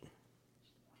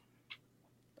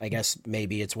 I guess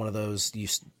maybe it's one of those you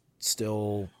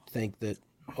still think that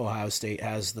Ohio State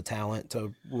has the talent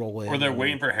to roll in. Or they're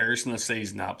waiting for Harrison to say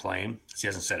he's not playing. He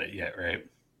hasn't said it yet, right?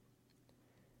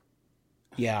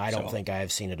 Yeah, I don't think I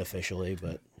have seen it officially,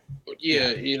 but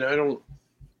yeah,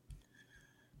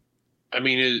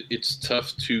 it's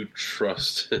tough to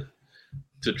trust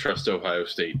Ohio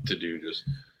State to do just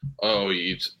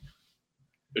he's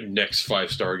next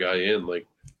 5-star guy in. Like,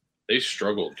 they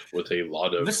struggled with a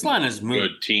lot of this line is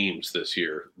good teams this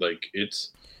year. Like,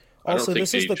 it's also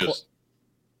this is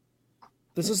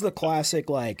the classic,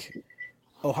 like,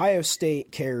 Ohio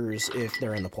State cares if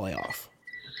they're in the playoff.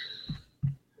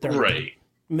 Right.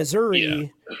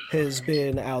 Missouri has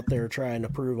been out there trying to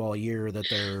prove all year that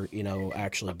they're,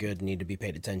 actually good and need to be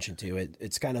paid attention to.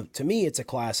 It's kind of, to me, it's a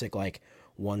classic, like,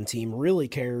 one team really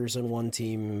cares and one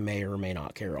team may or may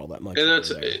not care all that much. And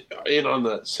on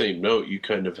that same note, you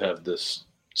kind of have this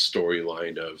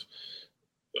storyline of,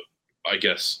 I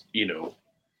guess,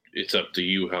 it's up to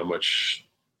you how much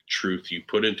truth you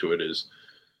put into it. Is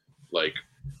like,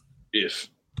 if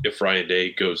Ryan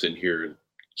Day goes in here and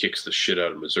kicks the shit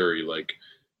out of Missouri, like,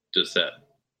 does that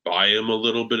buy him a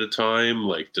little bit of time?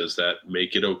 Like, does that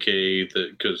make it okay?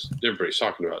 Because everybody's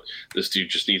talking about this dude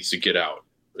just needs to get out.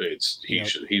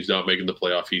 He's not making the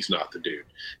playoff. He's not the dude.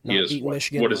 He has what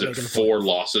is it? 4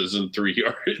 losses in 3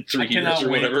 years or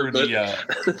whatever.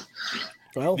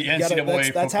 Well,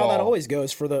 that's how that always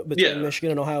goes between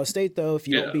Michigan and Ohio State. Though, if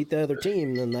you don't beat the other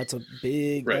team, then that's a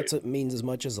big. Right. That means as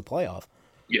much as a playoff.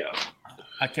 Yeah.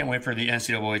 I can't wait for the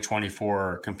NCAA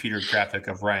 24 computer graphic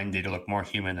of Ryan Day to look more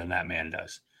human than that man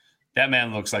does. That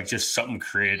man looks like just something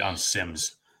created on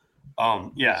Sims.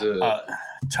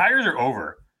 Tigers are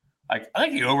over. Like, I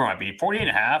think the over might be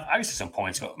 48.5. I can see some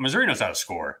points. Missouri knows how to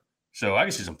score, so I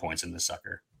can see some points in this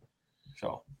sucker.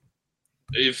 So,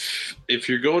 if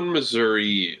you're going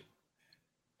Missouri,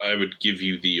 I would give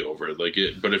you the over.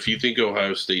 But if you think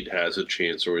Ohio State has a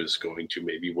chance or is going to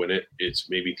maybe win it, it's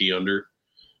maybe the under.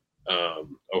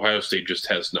 Ohio State just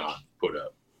has not put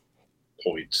up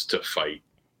points to fight.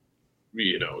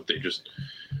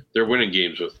 They're winning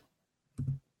games with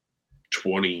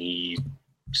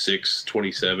 26,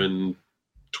 27,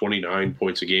 29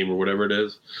 points a game or whatever it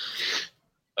is.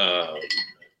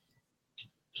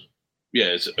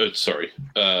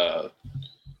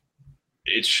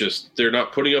 It's just they're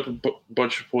not putting up a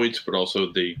bunch of points, but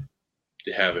also they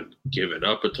haven't given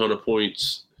up a ton of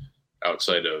points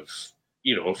outside of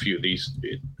a few of these.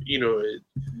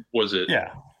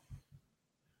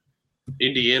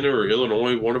 Indiana or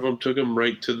Illinois? One of them took them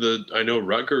right to I know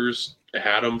Rutgers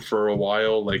had them for a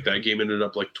while. Like, that game ended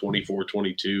up like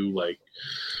 24-22. Like,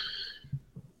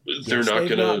 they've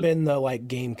not been the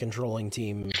game controlling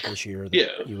team this year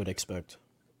that you would expect.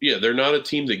 Yeah, they're not a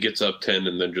team that gets up 10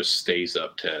 and then just stays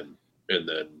up 10 and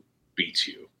then beats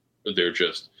you.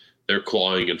 They're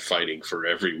clawing and fighting for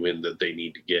every win that they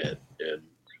need to get. And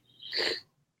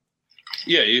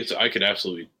I could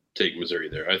absolutely take Missouri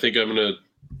there. I think I'm going to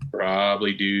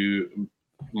probably do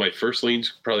my first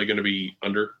lean's probably going to be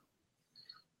under,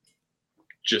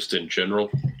 just in general,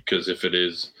 because if it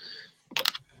is,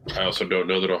 I also don't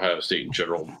know that Ohio State in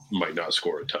general might not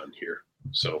score a ton here.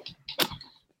 So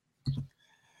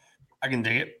I can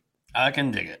dig it. I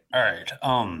can dig it. All right.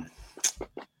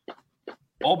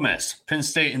 Ole Miss, Penn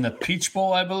State in the Peach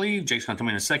Bowl, I believe. Jake's going to come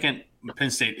in a second.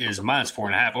 Penn State is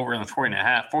 -4.5, over on the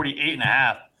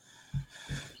 40.5,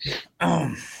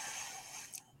 48.5.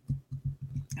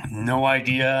 No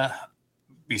idea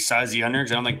besides the under,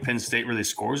 because I don't think Penn State really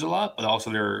scores a lot, but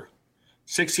also they're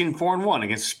 16-4-1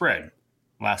 against the spread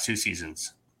last 2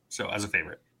 seasons. So as a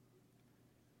favorite.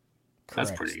 Correct.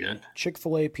 That's pretty good.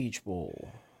 Chick-fil-A Peach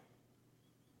Bowl.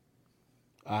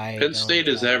 Penn State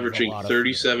is averaging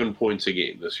 37 points a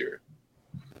game this year.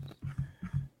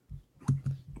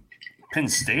 Penn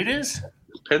State is?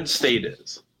 Penn State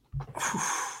is.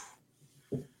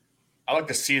 I like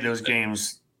to see those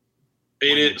games.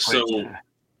 It is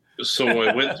so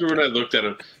I went through and I looked at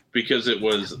them because that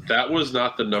was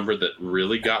not the number that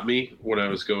really got me when I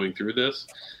was going through this.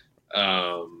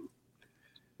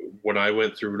 When I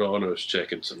went through it all and I was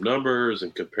checking some numbers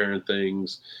and comparing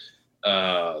things,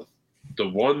 the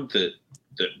one that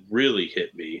really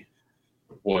hit me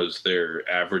was their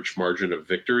average margin of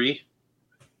victory,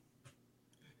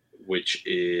 which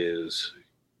is,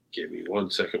 give me 1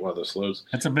 second while this loads.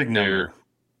 That's a big number.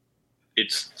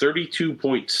 It's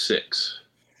 32.6.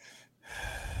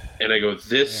 And I go,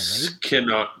 this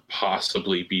cannot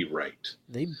possibly be right.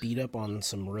 They beat up on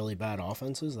some really bad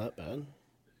offenses, that bad?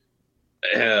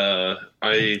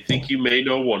 I think you may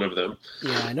know one of them.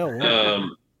 Yeah, I know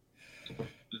one.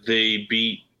 They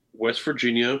beat West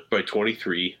Virginia by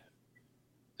 23.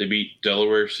 They beat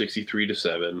Delaware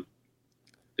 63-7.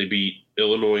 They beat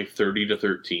Illinois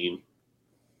 30-13.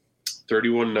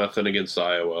 31-0 against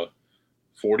Iowa.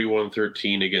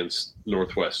 41-13 against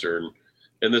Northwestern.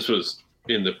 And this was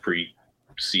in the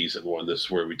preseason one. This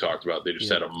is where we talked about they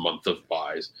just had a month of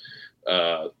buys.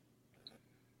 63-0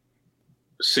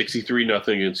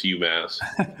 against UMass.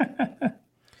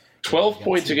 12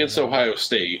 points against Ohio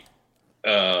State.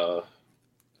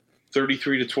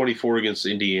 33-24 against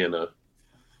Indiana.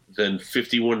 Then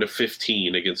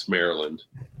 51-15 against Maryland.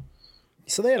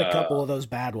 So they had a couple of those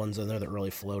bad ones in there that really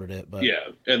floated it, but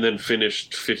yeah, and then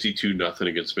finished 52-0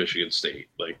 against Michigan State.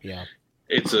 Like, yeah,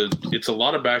 it's a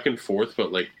lot of back and forth,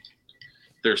 but like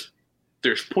there's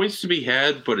points to be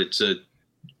had, but it's a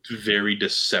very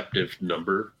deceptive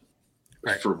number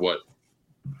for what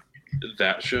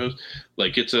that shows.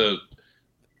 Like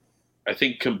I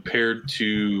think compared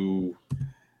to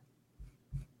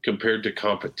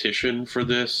competition for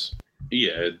this,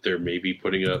 yeah, they're maybe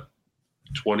putting up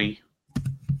 20.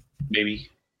 Maybe.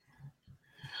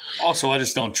 Also, I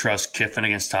just don't trust Kiffin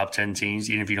against top 10 teams,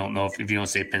 even if you don't know if you don't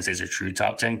say Penn State's a true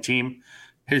top 10 team.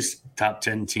 His top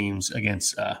 10 teams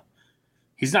against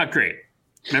he's not great.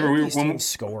 Remember we were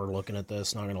score looking at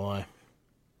this, not gonna lie. I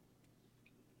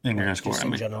think they're gonna score.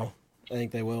 In general. I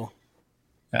think they will.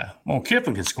 Yeah. Well,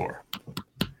 Kiffin can score.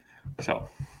 So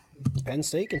Penn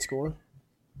State can score.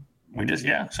 We just,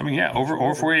 over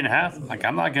 48.5. Like,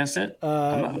 I'm not against it.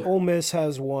 Ole Miss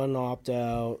has one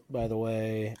opt-out, by the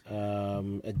way,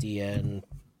 a DN,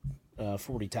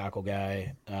 40 tackle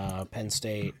guy. Penn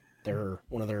State,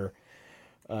 one of their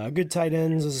good tight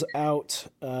ends is out.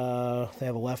 They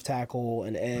have a left tackle,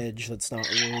 an edge. That's not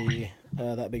really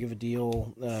that big of a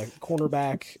deal.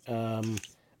 Cornerback,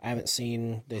 I haven't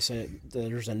seen. They said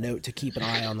there's a note to keep an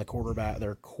eye on their cornerback,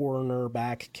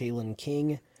 Kalen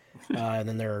King. And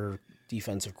then their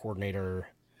defensive coordinator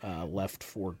left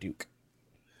for Duke.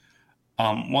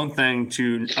 One thing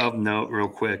of note real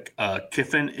quick,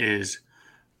 Kiffin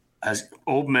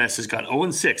Ole Miss has got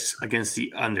 0-6 against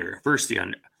the under, versus the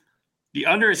under. The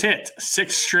under has hit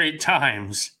 6 straight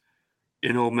times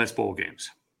in Ole Miss bowl games.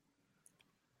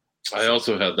 I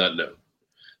also had that note.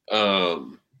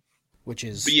 Which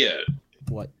is,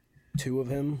 what, 2 of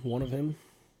him, 1 of him?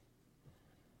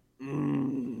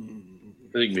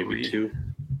 I think maybe 2.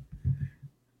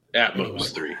 At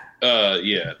most 3.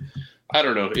 Yeah. I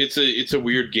don't know. It's a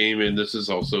weird game, and this is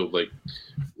also like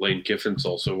Lane Kiffin's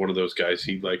also one of those guys.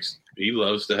 He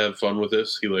loves to have fun with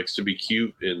this. He likes to be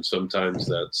cute, and sometimes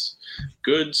that's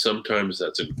good. Sometimes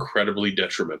that's incredibly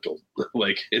detrimental.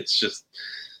 Like, it's just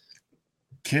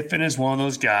Kiffin is one of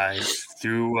those guys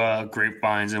through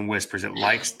grapevines and whispers that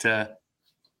likes to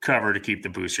cover to keep the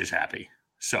boosters happy.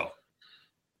 So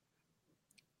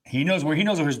he knows where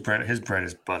his bread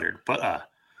is buttered. But all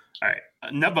right,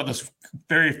 enough about this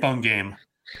very fun game.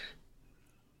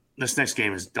 This next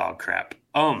game is dog crap.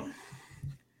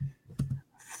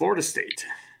 Florida State.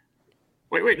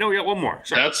 Wait, no, we got one more.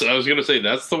 Sorry. I was gonna say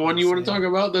that's the one you want to talk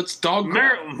about. That's dog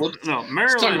crap. Maryland.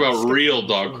 Let's talk about real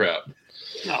dog crap.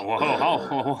 No,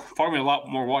 well, pardon me, a lot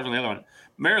more watch on the other one.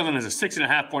 Maryland is a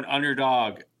 6.5-point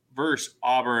underdog versus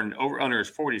Auburn. Over under is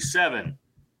 47.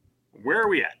 Where are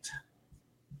we at?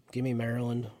 Give me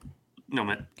Maryland. No,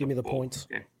 man. Give me the points.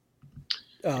 Okay.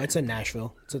 It's in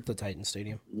Nashville. It's at the Titan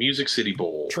Stadium. Music City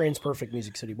Bowl. Trans-perfect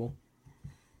Music City Bowl.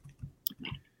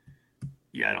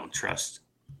 Yeah, I don't trust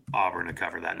Auburn to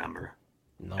cover that number.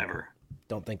 No. Ever.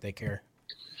 Don't think they care.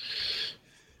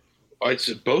 I'd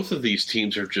say both of these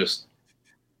teams are just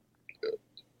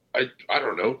I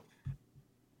don't know.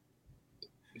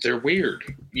 They're weird.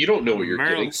 You don't know what you're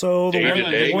getting. So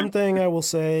the one thing I will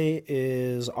say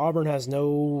is Auburn has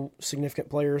no significant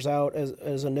players out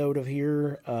as a note of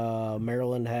here.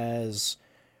 Maryland has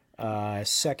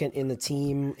second in the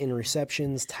team in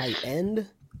receptions, tight end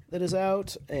that is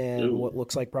out, and what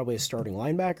looks like probably a starting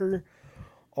linebacker.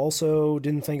 Also,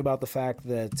 didn't think about the fact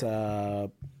that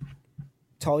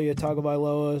Talia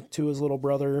Tagovailoa, Tua's little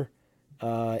brother,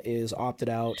 is opted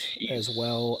out, as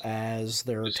well as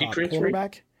their top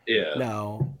cornerback. Yeah.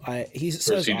 No, he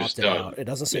says opted out. It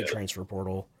doesn't say transfer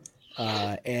portal.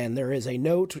 And there is a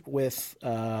note with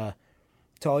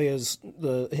Talia's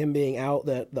him being out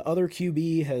that the other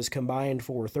QB has combined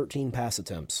for 13 pass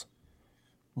attempts.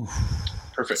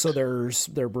 Perfect. So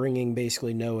they're bringing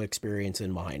basically no experience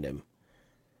in behind him.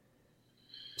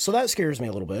 So that scares me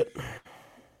a little bit.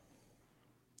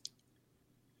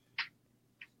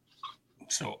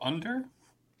 So under?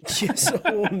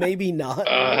 So maybe not.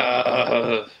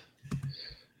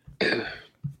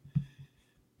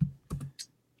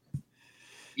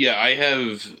 Yeah,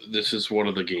 this is one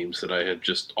of the games that I had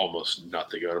just almost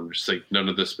nothing on. I'm just like, none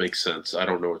of this makes sense. I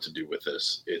don't know what to do with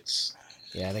this.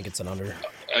 Yeah, I think it's an under.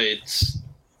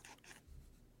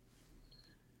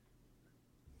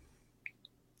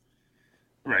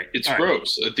 Right. It's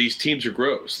gross. These teams are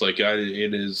gross. Like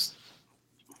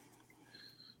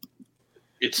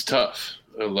it's tough.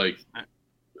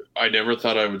 I never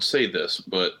thought I would say this,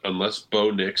 but unless Bo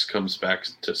Nix comes back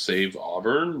to save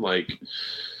Auburn,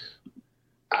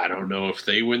 I don't know if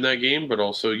they win that game, but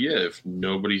also, if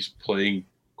nobody's playing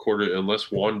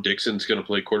unless Juan Dixon's going to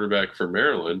play quarterback for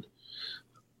Maryland,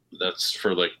 that's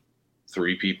for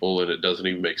 3 people, and it doesn't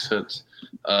even make sense.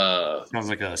 Sounds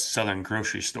like a Southern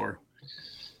grocery store.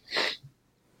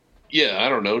 Yeah, I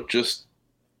don't know. Just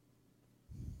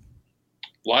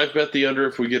live bet the under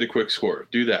if we get a quick score.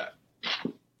 Do that.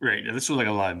 Right. This was like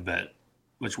a live bet,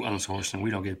 which unfortunately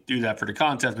we don't do that for the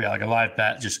contest. We got like a live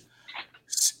bet, just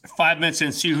 5 minutes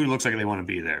in, see who looks like they want to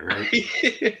be there,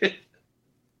 right?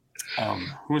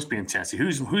 Who's being testy?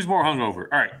 Who's more hungover?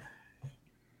 All right.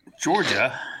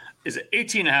 Georgia is an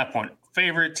 18.5 point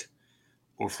favorite,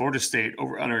 or Florida State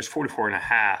over under is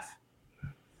 44.5.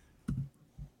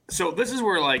 So this is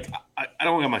where I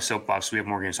don't want to get my soapbox. We have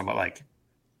more games to talk about.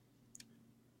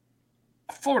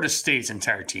 Florida State's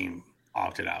entire team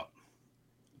opted out,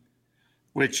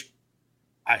 which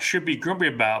I should be grumpy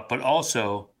about, but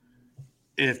also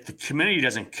if the committee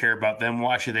doesn't care about them,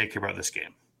 why should they care about this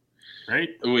game? Right?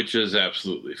 Which is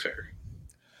absolutely fair.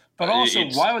 But also,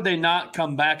 why would they not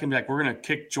come back and be like, we're going to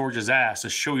kick Georgia's ass to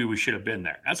show you we should have been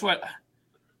there? That's what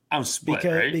I'm split,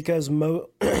 right? Because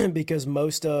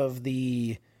most of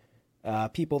the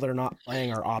people that are not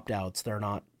playing are opt-outs. They're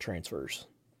not transfers.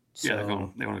 So, yeah,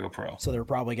 they want to go pro. So they're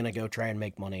probably going to go try and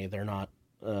make money. They're not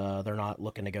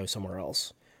looking to go somewhere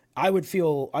else. I would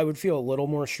feel a little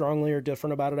more strongly or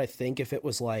different about it, I think, if it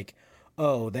was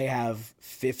they have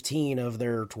 15 of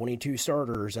their 22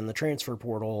 starters in the transfer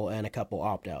portal and a couple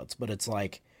opt-outs. But it's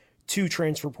 2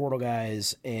 transfer portal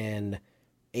guys and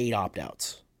 8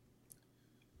 opt-outs.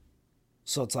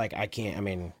 So it's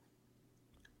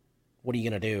what are you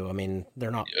going to do? They're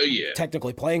not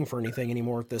technically playing for anything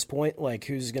anymore at this point.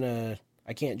 Who's going to –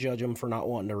 I can't judge them for not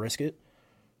wanting to risk it.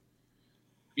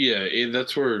 Yeah,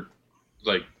 that's where,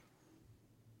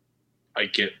 I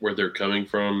get where they're coming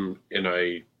from, and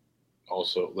I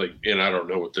also, and I don't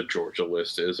know what the Georgia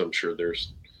list is. I'm sure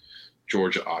there's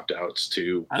Georgia opt-outs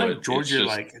too. I think Georgia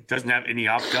doesn't have any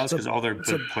opt-outs because all their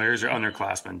players are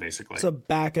underclassmen, basically. It's a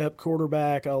backup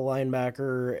quarterback, a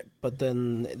linebacker, but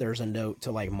then there's a note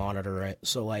to monitor it,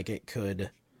 so it could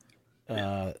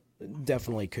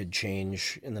definitely could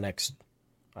change in the next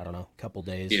couple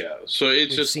days. Yeah, so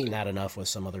we've seen that enough with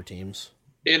some other teams.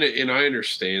 And I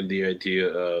understand the idea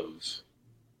of,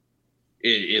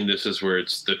 and this is where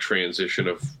it's the transition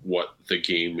of what the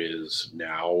game is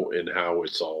now and how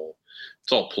it's all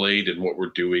played and what we're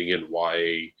doing and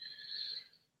why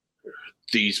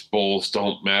these bowls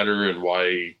don't matter and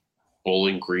why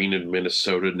Bowling Green and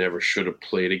Minnesota never should have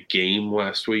played a game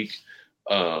last week.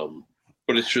 But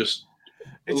it's just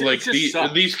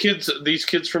these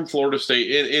kids from Florida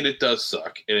State, and it does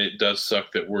suck. And it does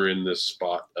suck that we're in this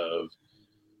spot of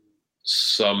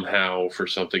somehow, for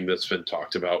something that's been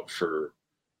talked about for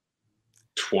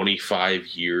 25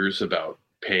 years about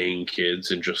paying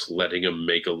kids and just letting them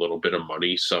make a little bit of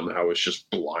money somehow has just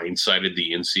blindsided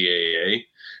the NCAA. And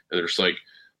they're just like,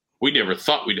 we never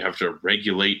thought we'd have to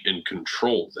regulate and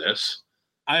control this.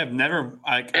 I have never,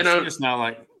 I see this now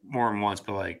like more than once,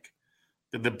 but like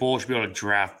the Bulls should be able to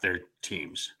draft their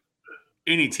teams.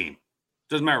 Any team.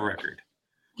 Doesn't matter record.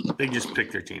 They can just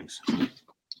pick their teams.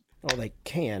 Oh, they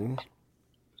can.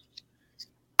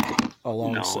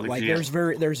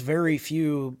 There's very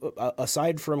few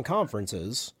aside from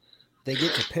conferences, they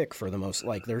get to pick for the most.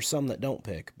 Like there's some that don't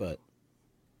pick, but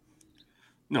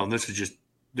no, this is just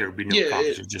there would be no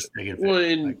conferences. Just they get pick.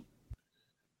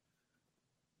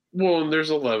 And there's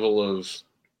a level of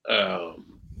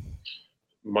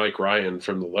Mike Ryan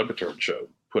from the Le Batard show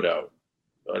put out.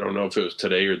 I don't know if it was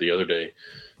today or the other day,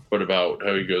 but about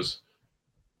how he goes,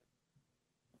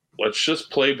 let's just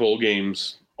play bowl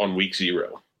games on week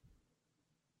 0.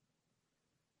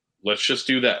 Let's just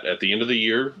do that at the end of the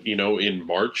year, in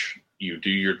March, you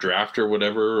do your draft or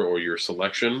whatever, or your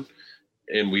selection,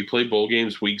 and we play bowl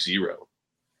games week 0.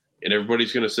 And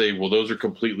everybody's going to say, well, those are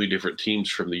completely different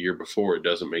teams from the year before. It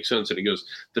doesn't make sense. And he goes,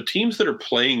 the teams that are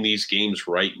playing these games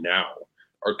right now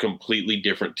are completely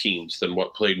different teams than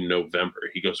what played in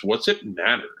November. He goes, what's it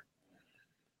matter?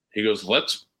 He goes,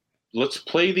 let's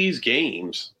play these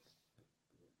games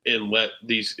and let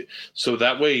these, so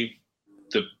that way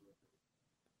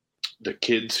the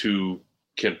kids who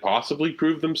can possibly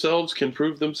prove themselves can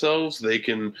prove themselves. They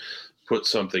can put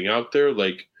something out there.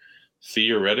 Like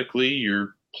theoretically,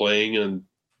 you're playing a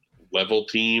level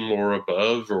team or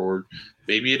above, or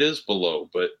maybe it is below.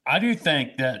 But I do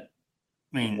think that.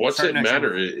 I mean, what's it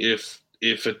matter if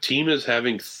a team is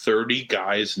having 30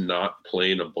 guys not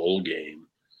playing a bowl game?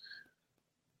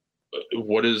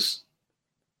 What does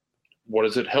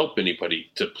it help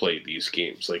anybody to play these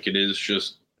games? Like it is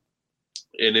just.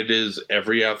 And it is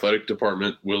every athletic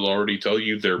department will already tell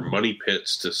you their money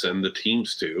pits to send the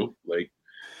teams to. Like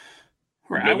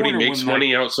nobody makes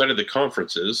money outside of the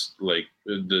conferences. Like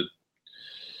the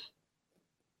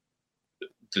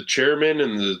chairman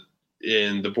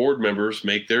and the board members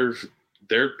make their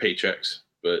paychecks,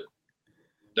 but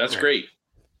that's great.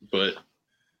 But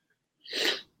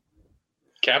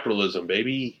capitalism,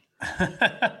 baby.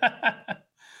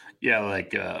 Yeah,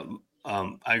 like.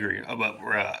 I agree. But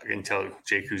I can tell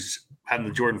Jake, who's having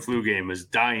the Jordan flu game, is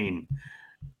dying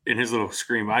in his little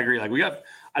scream. I agree. Like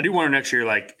I do wonder next year,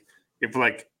 like if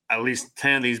like at least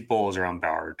 10 of these bowls are on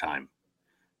Bauer time,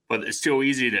 but it's still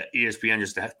easy to ESPN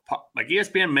just to like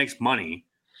ESPN makes money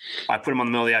by putting them on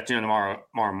the middle of the afternoon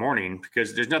tomorrow morning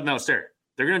because there's nothing else there.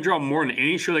 They're going to draw more than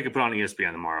any show they could put on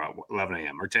ESPN tomorrow at 11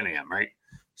 a.m. or 10 a.m. Right?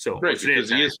 So right, because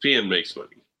ESPN makes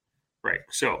money. Right.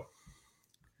 So.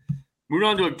 Moving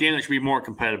on to a game that should be more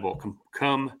competitive.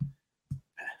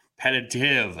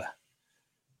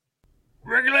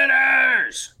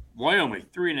 Regulators! Wyoming,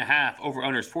 3.5. Over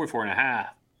unders, 44.5.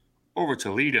 Over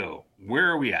Toledo. Where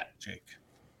are we at, Jake?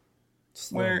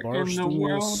 It's where in the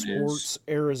world Sports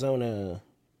Arizona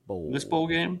Bowl. This bowl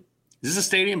game? Is this a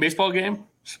stadium? Baseball game?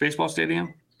 Baseball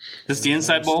stadium? Is this the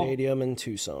Inside Bowl? Stadium in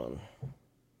Tucson.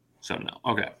 So, no.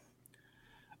 Okay.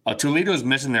 Toledo's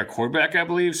missing their quarterback, I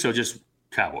believe, so just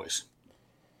Cowboys.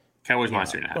 Cowboys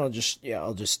minus 3.5.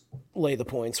 I'll just lay the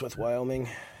points with Wyoming.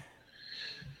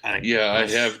 I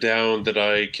have down that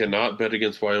I cannot bet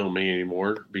against Wyoming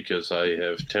anymore because I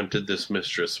have tempted this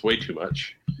mistress way too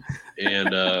much,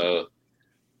 and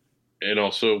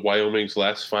also Wyoming's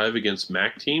last 5 against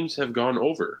MAC teams have gone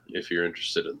over. If you're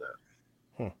interested in that.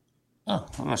 Oh,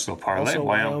 that's still parlay. Also,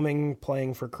 Wyoming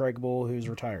playing for Craig Bull, who's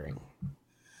retiring.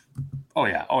 Oh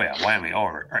yeah, Wyoming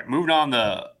over. All right, moving on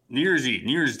to New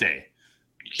Year's Day.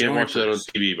 You can't watch that on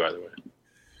TV, by the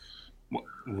way.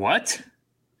 What?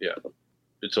 Yeah.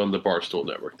 It's on the Barstool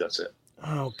Network. That's it.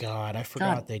 Oh, God. I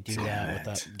forgot they do that with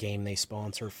that game they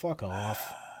sponsor. Fuck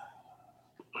off.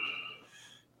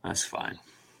 That's fine.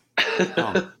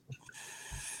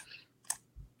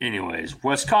 Anyways,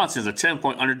 Wisconsin's a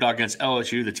 10-point underdog against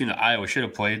LSU, the team that Iowa should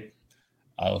have played.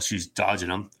 LSU's dodging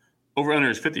them. Over-under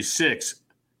is 56.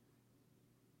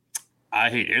 I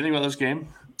hate anything about this game.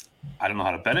 I don't know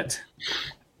how to bet it.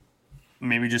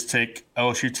 Maybe just take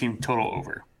LSU team total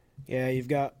over. Yeah, you've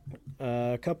got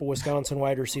a couple Wisconsin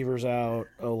wide receivers out,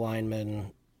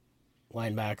 lineman,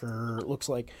 linebacker. Looks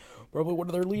like probably one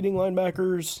of their leading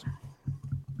linebackers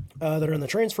that are in the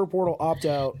transfer portal opt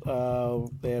out.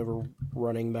 They have a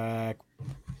running back,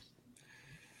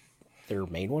 their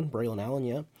main one, Braylon Allen,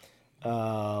 yeah.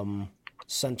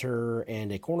 Center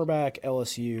and a cornerback,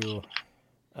 LSU.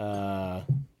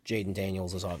 Jaden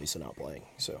Daniels is obviously not playing,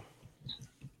 so.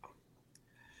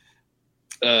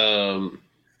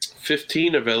 50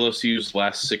 15 of LSU's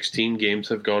last 16 games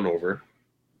have gone over.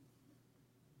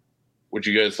 Would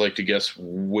you guys like to guess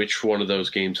which one of those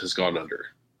games has gone under?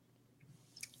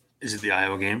 Is it the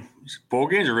Iowa game? Is it bowl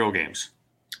games or real games?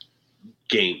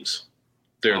 Games.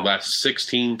 Their last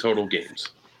 16 total games.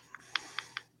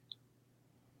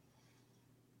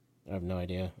 I have no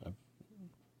idea.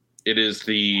 It is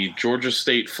the Georgia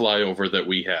State flyover that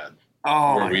we had.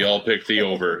 Oh, where we all picked the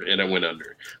over and it went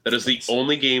under. That is the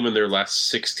only game in their last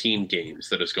 16 games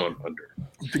that has gone under.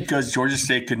 Because Georgia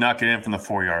State could not get in from the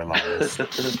 4-yard line.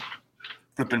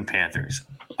 Flipping Panthers.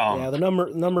 Yeah, the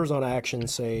numbers on action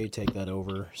say take that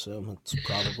over, so that's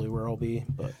probably where I'll be.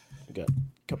 But we got a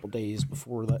couple days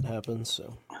before that happens.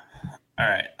 So, all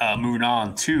right, moving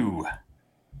on to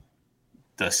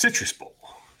the Citrus Bowl.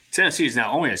 Tennessee is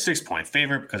now only a 6-point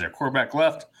favorite because their quarterback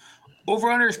left.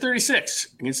 Over-under is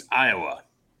 36 against Iowa.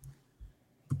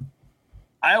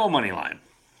 Iowa money line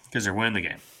because they're winning the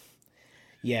game.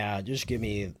 Yeah, just give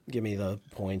me the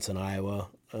points in Iowa.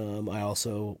 I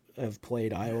also have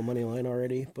played Iowa money line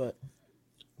already, but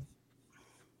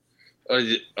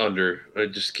under.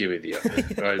 Just give me the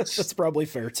under. That's probably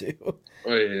fair too.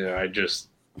 It's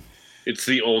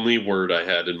the only word I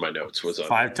had in my notes was under.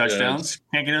 5 touchdowns.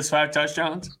 Can't get us 5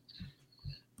 touchdowns.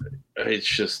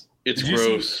 It's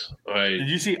gross. Did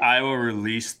you see Iowa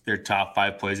release their top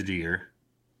 5 plays of the year?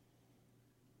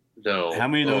 No. How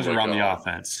many of those were on the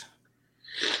offense?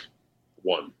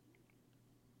 One.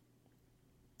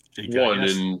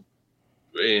 One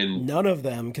and none of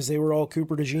them because they were all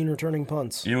Cooper DeJean returning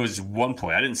punts. It was one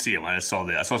play. I didn't see it. I just saw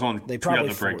that. I saw someone they tweet out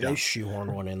probably the breakdown. They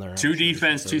shoehorned one in there. 2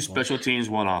 defense, 2 special teams,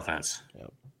 1 offense.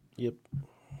 Yep.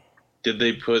 Did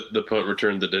they put the punt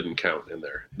return that didn't count in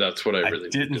there? That's what I really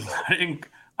didn't.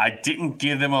 I didn't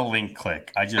give them a link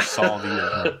click. I just saw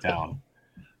the breakdown.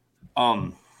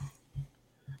 All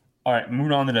right,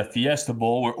 moving on to the Fiesta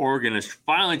Bowl, where Oregon is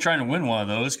finally trying to win one of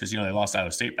those because they lost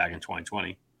Iowa State back in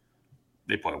 2020.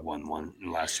 They probably won one in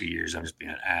the last few years. I'm just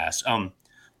being an ass.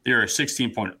 They're a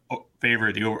 16-point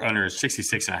favorite. The over-under is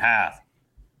 66.5.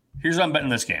 Here's what I'm betting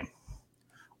this game.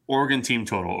 Oregon team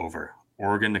total over.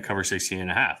 Oregon to cover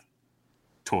 16.5.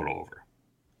 Total over.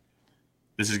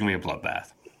 This is going to be a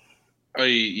bloodbath.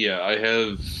 I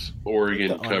have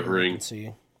Oregon covering.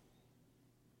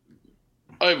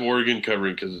 I have Oregon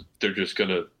covering because they're just going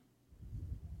to,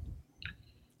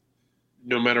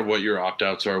 no matter what your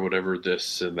opt-outs are, whatever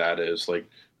this and that is, like,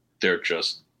 they're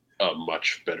just a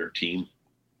much better team.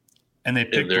 And they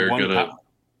picked the one. Go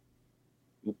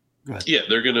ahead. Yeah,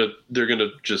 they're gonna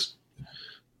just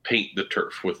paint the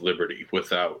turf with Liberty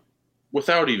without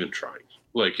even trying.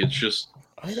 Like, it's just.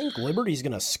 I think Liberty's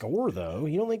gonna score, though.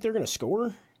 You don't think they're gonna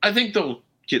score? I think they'll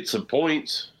get some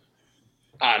points.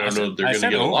 I don't know. They're gonna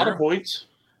get a lot of points.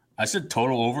 I said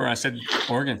total over. I said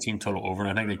Oregon team total over, and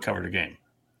I think they covered the game.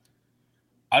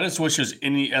 I just wish there's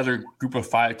any other group of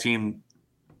 5 team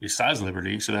besides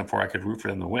Liberty, so therefore I could root for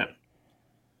them to win.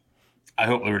 I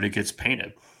hope Liberty gets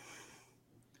painted.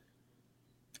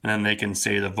 And then they can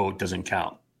say the vote doesn't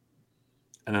count.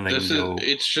 And then they can go.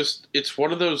 It's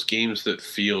one of those games that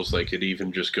feels like it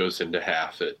even just goes into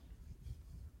half.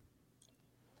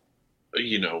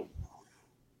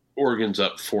 Oregon's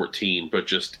up 14, but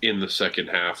just in the second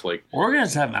half, like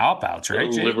Oregon's having outbouts,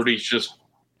 right? Liberty's just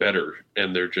better,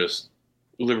 and they're just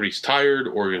Liberty's tired.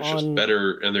 Oregon's just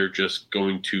better, and they're just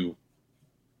going to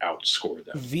outscore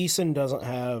them. VEASAN doesn't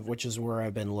have, which is where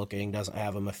I've been looking, doesn't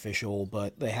have them official,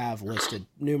 but they have listed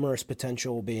numerous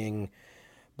potential being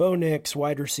Bo Nix,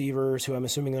 wide receivers, who I'm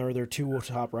assuming are their 2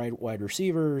 top right wide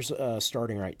receivers,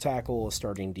 starting right tackle, a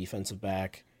starting defensive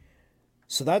back.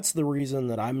 So that's the reason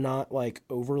that I'm not like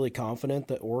overly confident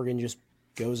that Oregon just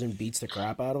goes and beats the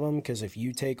crap out of them. Because if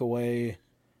you take away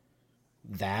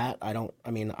that, I don't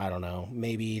know.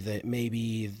 Maybe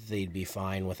they'd be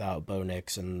fine without Bo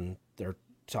Nix and their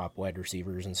top wide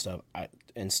receivers and stuff,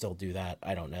 and still do that.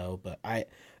 I don't know, but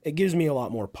it gives me a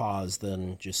lot more pause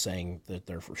than just saying that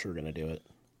they're for sure going to do it.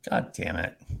 God damn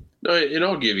it! No, and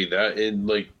I'll give you that.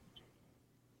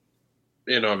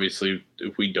 And obviously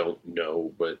we don't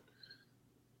know, but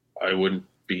I wouldn't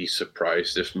be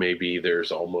surprised if maybe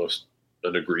there's almost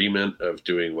an agreement of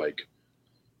doing like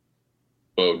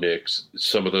Bo Nix.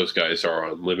 Some of those guys are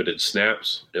on limited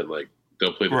snaps and like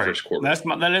they'll play the first quarter.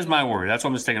 That is my worry. That's why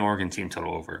I'm just taking Oregon team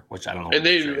total over, which I don't know.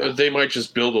 And they might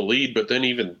just build a lead, but then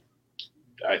even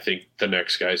I think the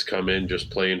next guys come in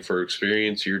just playing for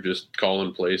experience. You're just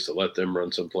calling plays to let them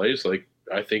run some plays. Like,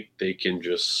 I think they can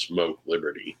just smoke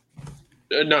Liberty.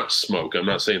 Not smoke. I'm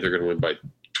not saying they're going to win by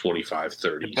 25,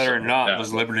 30. You better not.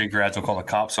 Those Liberty grads will call the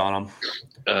cops on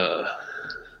them.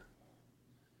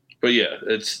 But yeah,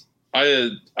 I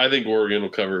think Oregon will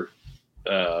cover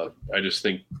I just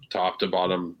think top to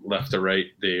bottom, left to right,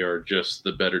 they are just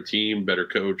the better team, better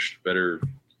coached, better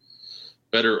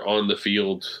on the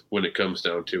field when it comes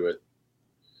down to it.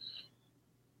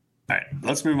 All right,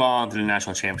 let's move on to the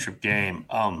national championship game.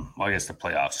 I guess the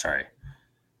playoffs. Sorry.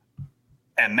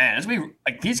 And man, as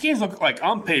these games look like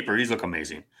on paper, these look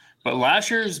amazing. But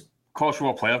last year's college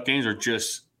football playoff games are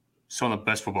just some of the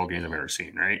best football games I've ever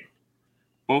seen. Right?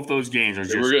 Both those games are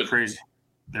just crazy.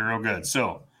 They're real good.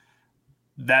 So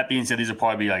that being said, these will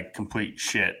probably be like complete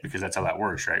shit because that's how that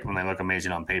works, right? When they look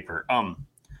amazing on paper.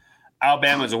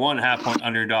 Alabama is a 1.5 point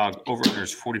underdog. Over under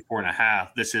is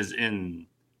 44.5. This is a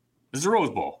Rose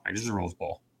Bowl. Right? This is a Rose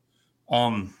Bowl.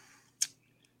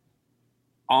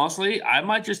 Honestly, I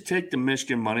might just take the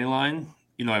Michigan money line.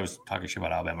 You know, I was talking shit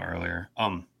about Alabama earlier.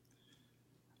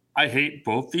 I hate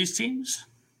both these teams,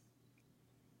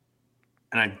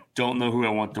 and I don't know who I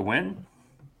want to win.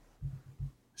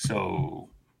 So,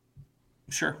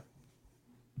 sure.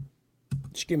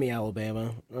 Just give me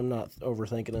Alabama. I'm not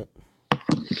overthinking it.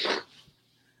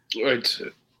 It's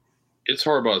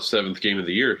Harbaugh's 7th game of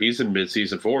the year. He's in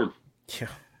midseason form. Yeah.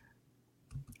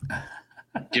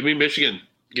 Give me Michigan.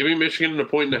 Give me Michigan in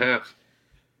 1.5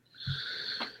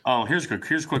 points.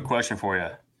 Here's a quick question for you.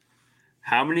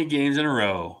 How many games in a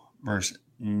row versus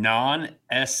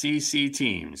non-SEC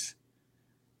teams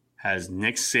has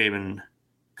Nick Saban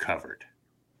covered?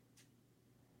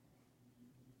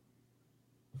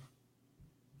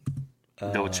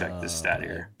 Double check this stat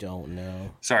here. I don't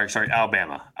know. Sorry,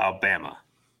 Alabama.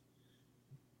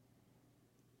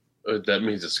 That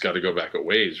means it's got to go back a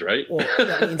ways, right? Well,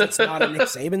 that means it's not a Nick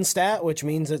Saban stat, which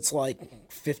means it's like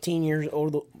 15 years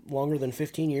or longer than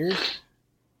 15 years.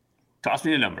 Toss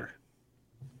me a number.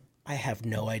 I have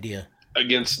no idea.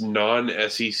 Against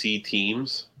non-SEC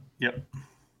teams? Yep.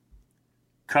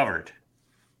 Covered.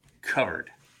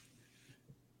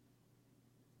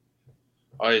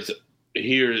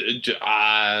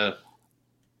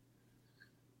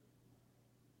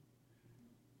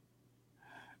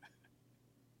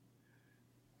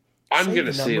 I'm going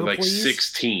to say like please?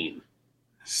 16.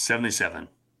 77.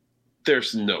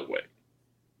 There's no way.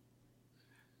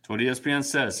 That's what ESPN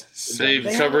says. They've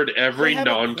covered every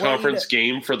non-conference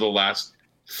game for the last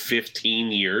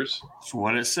 15 years. That's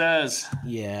what it says.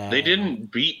 Yeah. They didn't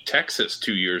beat Texas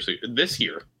this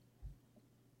year.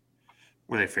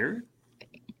 Were they favored?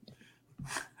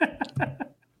 I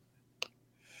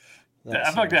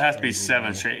feel like that has to be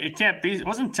 7 straight. It can't be. It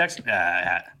wasn't Texas.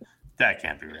 That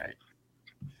can't be right.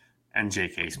 And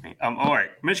Jake hates me. All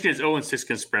right. Michigan is 0-6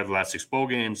 against spread the last 6 bowl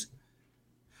games.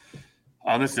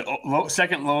 This is the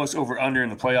second lowest over-under in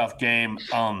the playoff game.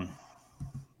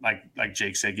 Like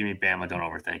Jake said, give me Bama. Don't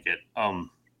overthink it.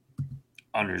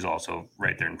 Under is also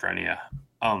right there in front of you.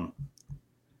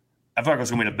 I feel like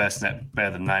it's going to be the best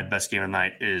game of the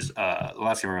night is the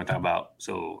last game we're going to talk about.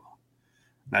 So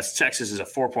that's Texas is a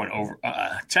 4-point over.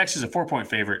 Texas is a 4-point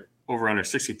favorite over under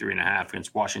 63.5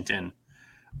 against Washington.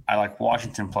 I like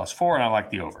Washington +4, and I like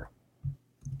the over.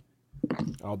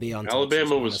 I'll be on.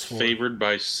 Alabama was favored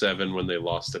by 7 when they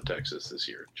lost to Texas this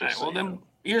year. Then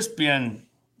ESPN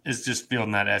is just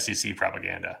fielding that SEC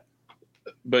propaganda.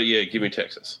 But yeah, give me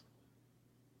Texas.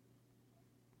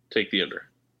 Take the under.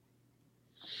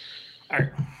 All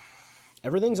right.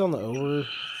 Everything's on the over,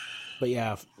 but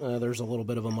yeah, there's a little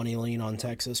bit of a money lean on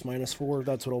Texas -4.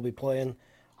 That's what I'll be playing.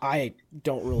 I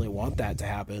don't really want that to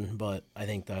happen, but I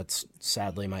think that's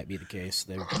sadly might be the case.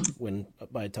 They win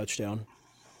by a touchdown.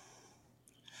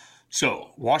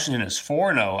 So Washington is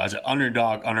 4-0 as an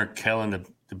underdog under Kellen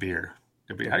DeBoer.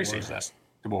 How do you say his last?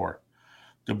 DeBoer.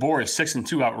 DeBoer is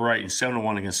 6-2 outright and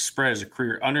 7-1 against spread as a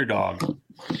career underdog,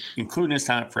 including his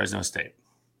time at Fresno State.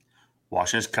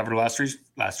 Washington has covered the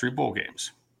last three bowl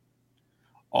games.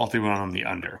 All 3 went on the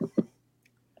under.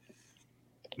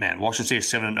 Man, Washington State is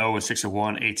 7-0 and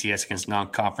 6-1 ATS against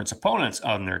non-conference opponents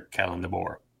under Kellen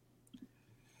DeBoer.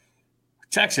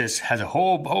 Texas has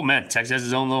Texas has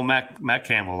his own little Matt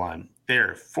Campbell line.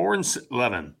 They're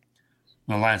 4-11.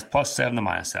 The line's +7 to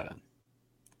 -7.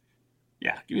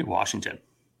 Yeah, give me Washington.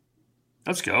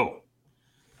 Let's go.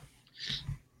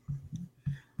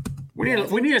 I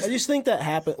just think that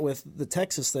happened with the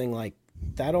Texas thing. Like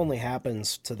that only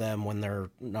happens to them when they're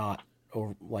not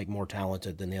more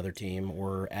talented than the other team,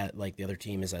 or the other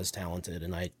team is as talented.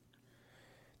 And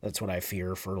that's what I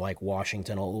fear for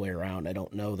Washington all the way around. I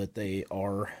don't know that they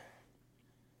are.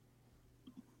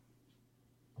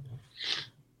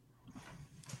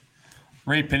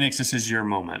 Ray Penix, this is your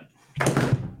moment,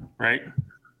 right?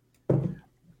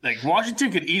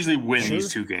 Washington could easily win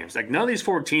these 2 games. None of these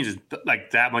 4 teams is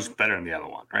that much better than the other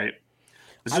one, right?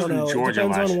 This I don't know. Georgia It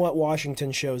depends last on year. what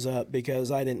Washington shows up,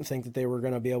 because I didn't think that they were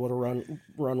going to be able to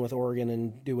run with Oregon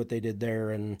and do what they did there.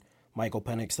 And Michael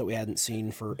Penix, that we hadn't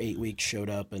seen for 8 weeks, showed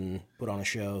up and put on a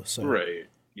show. So Right.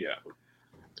 Yeah.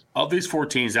 Of these 4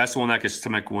 teams, that's the one that could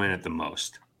stomach win it the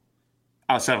most.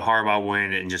 Outside of Harbaugh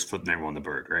winning it and just flipping everyone the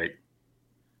bird, right?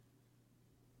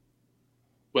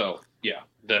 Well, yeah,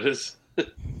 that is.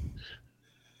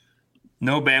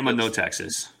 No Bama, no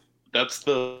Texas. That's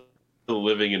the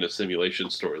living in a simulation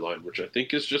storyline, which I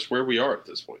think is just where we are at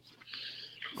this point.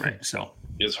 Right. So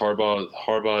Is Harbaugh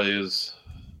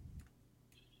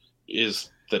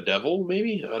is the devil?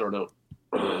 Maybe, I don't know.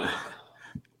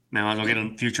 now I'll get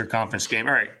in future conference game.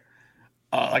 All right.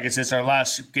 Like I said, it's our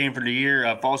last game for the year.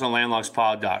 Follow us on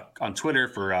LandlocksPod on Twitter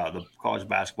for the college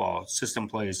basketball system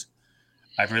plays.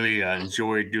 I've really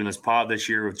enjoyed doing this pod this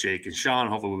year with Jake and Sean.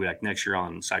 Hopefully we'll be back next year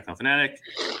on Cyclone Fanatic.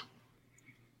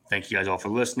 Thank you guys all for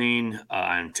listening.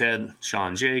 I'm Ted,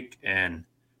 Sean, Jake, and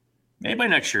maybe by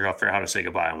next year I'll figure out how to say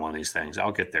goodbye on one of these things.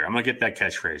 I'll get there. I'm gonna get that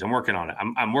catchphrase. I'm working on it.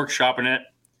 I'm workshopping it.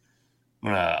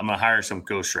 I'm gonna hire some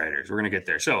ghostwriters. We're gonna get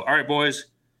there. So, all right, boys,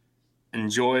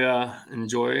 enjoy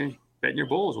betting your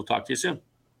bulls. We'll talk to you soon.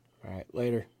 all right,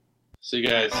 later. See you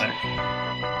guys. Bye.